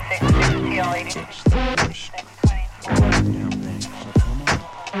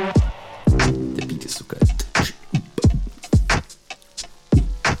 Der Beat ist so geil.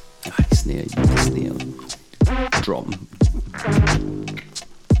 Ach, die Snare, Drum.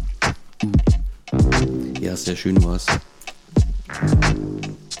 Ja, sehr schön war's.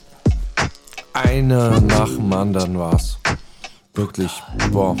 Einer nach dem anderen war's. Wirklich,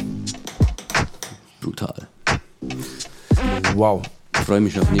 boah. Brutal. Wow. Ich freue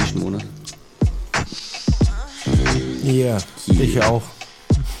mich auf nächsten Monat. Yeah, ich auch.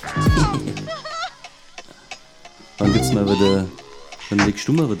 Wann gibt's mal wieder, dann legst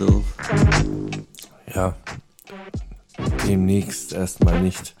du mal wieder auf? Ja, demnächst erstmal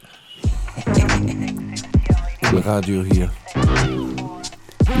nicht. Im Radio hier.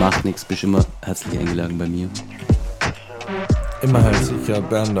 Macht nix, bist immer herzlich eingeladen bei mir. Immer halt sicher,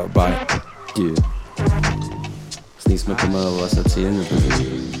 Bern dabei. Yeah. Das nächste Mal können wir was erzählen, ein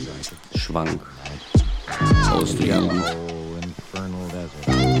bisschen schwank. Ausdrücken.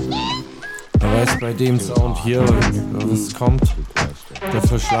 Aber weißt, bei dem Sound hier, was kommt, der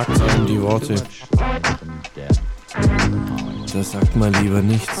verschlagt einem die Worte. Da sagt man lieber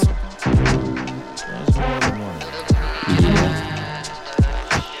nichts.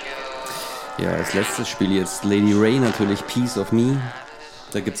 Ja, als letztes spiele ich jetzt Lady Ray natürlich Piece of Me.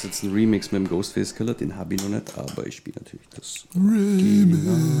 Da gibt es jetzt einen Remix mit dem Ghostface Killer, den habe ich noch nicht, aber ich spiele natürlich das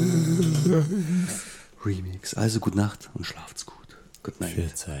Remix. Also gute Nacht und schlaft's gut. Good night.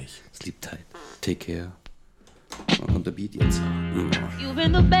 Sleep tight. Take care. Und der Beat jetzt. You've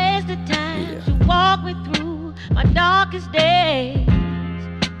been the best of times to walk me through my darkest days.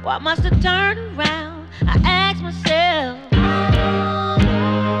 What must have turned around? I ask myself.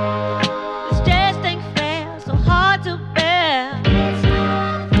 This just ain't fair, so hard to bear.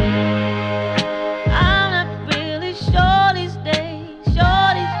 I'm not really sure these days,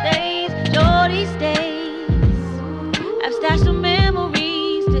 I've stashed some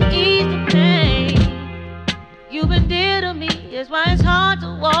memories to ease the pain. You've been dear to me, that's why it's hard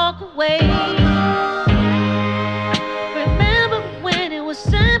to walk away. Remember when it was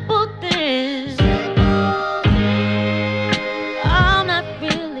simple things. I'm not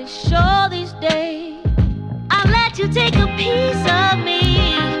really sure these days. I'll let you take a piece of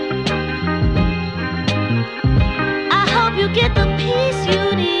me. I hope you get the peace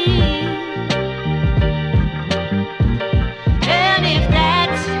you need. And if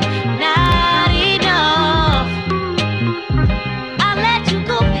that's not enough, I'll let you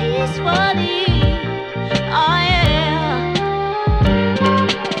go peacefully. Oh yeah.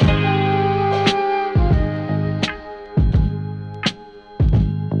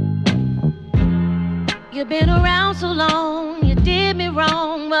 You've been around so long, you did me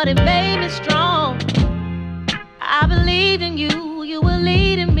wrong, but it made me strong. believed in you, you were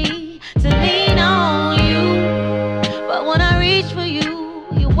leading me to lean on you. But when I reached for you,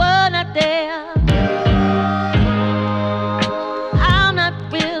 you were not there. I'm not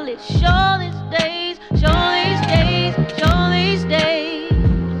really sure these days, sure these days, sure these days.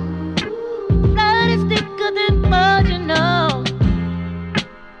 Blood is thicker than mud, you know.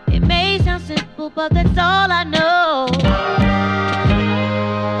 It may sound simple, but that's all I know.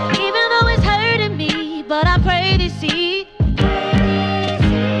 Even though it's hurting me, but I pray to see.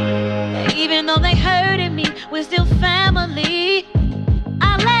 Even though they hurting me, we're still family.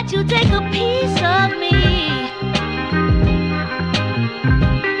 I let you take a piece of me.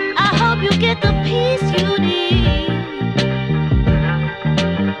 I hope you get the peace you need.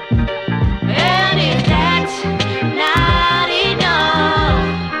 And if that's not enough,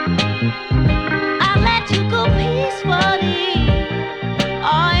 I let you go peacefully.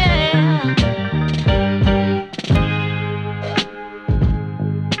 Oh yeah.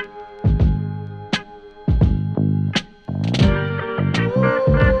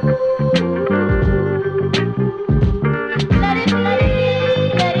 Let it be,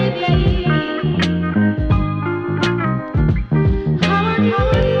 let it be. Harmony,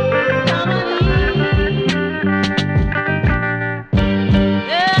 harmony.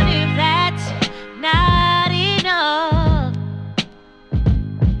 And if that's not enough,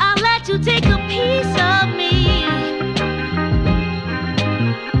 I'll let you take a piece of me.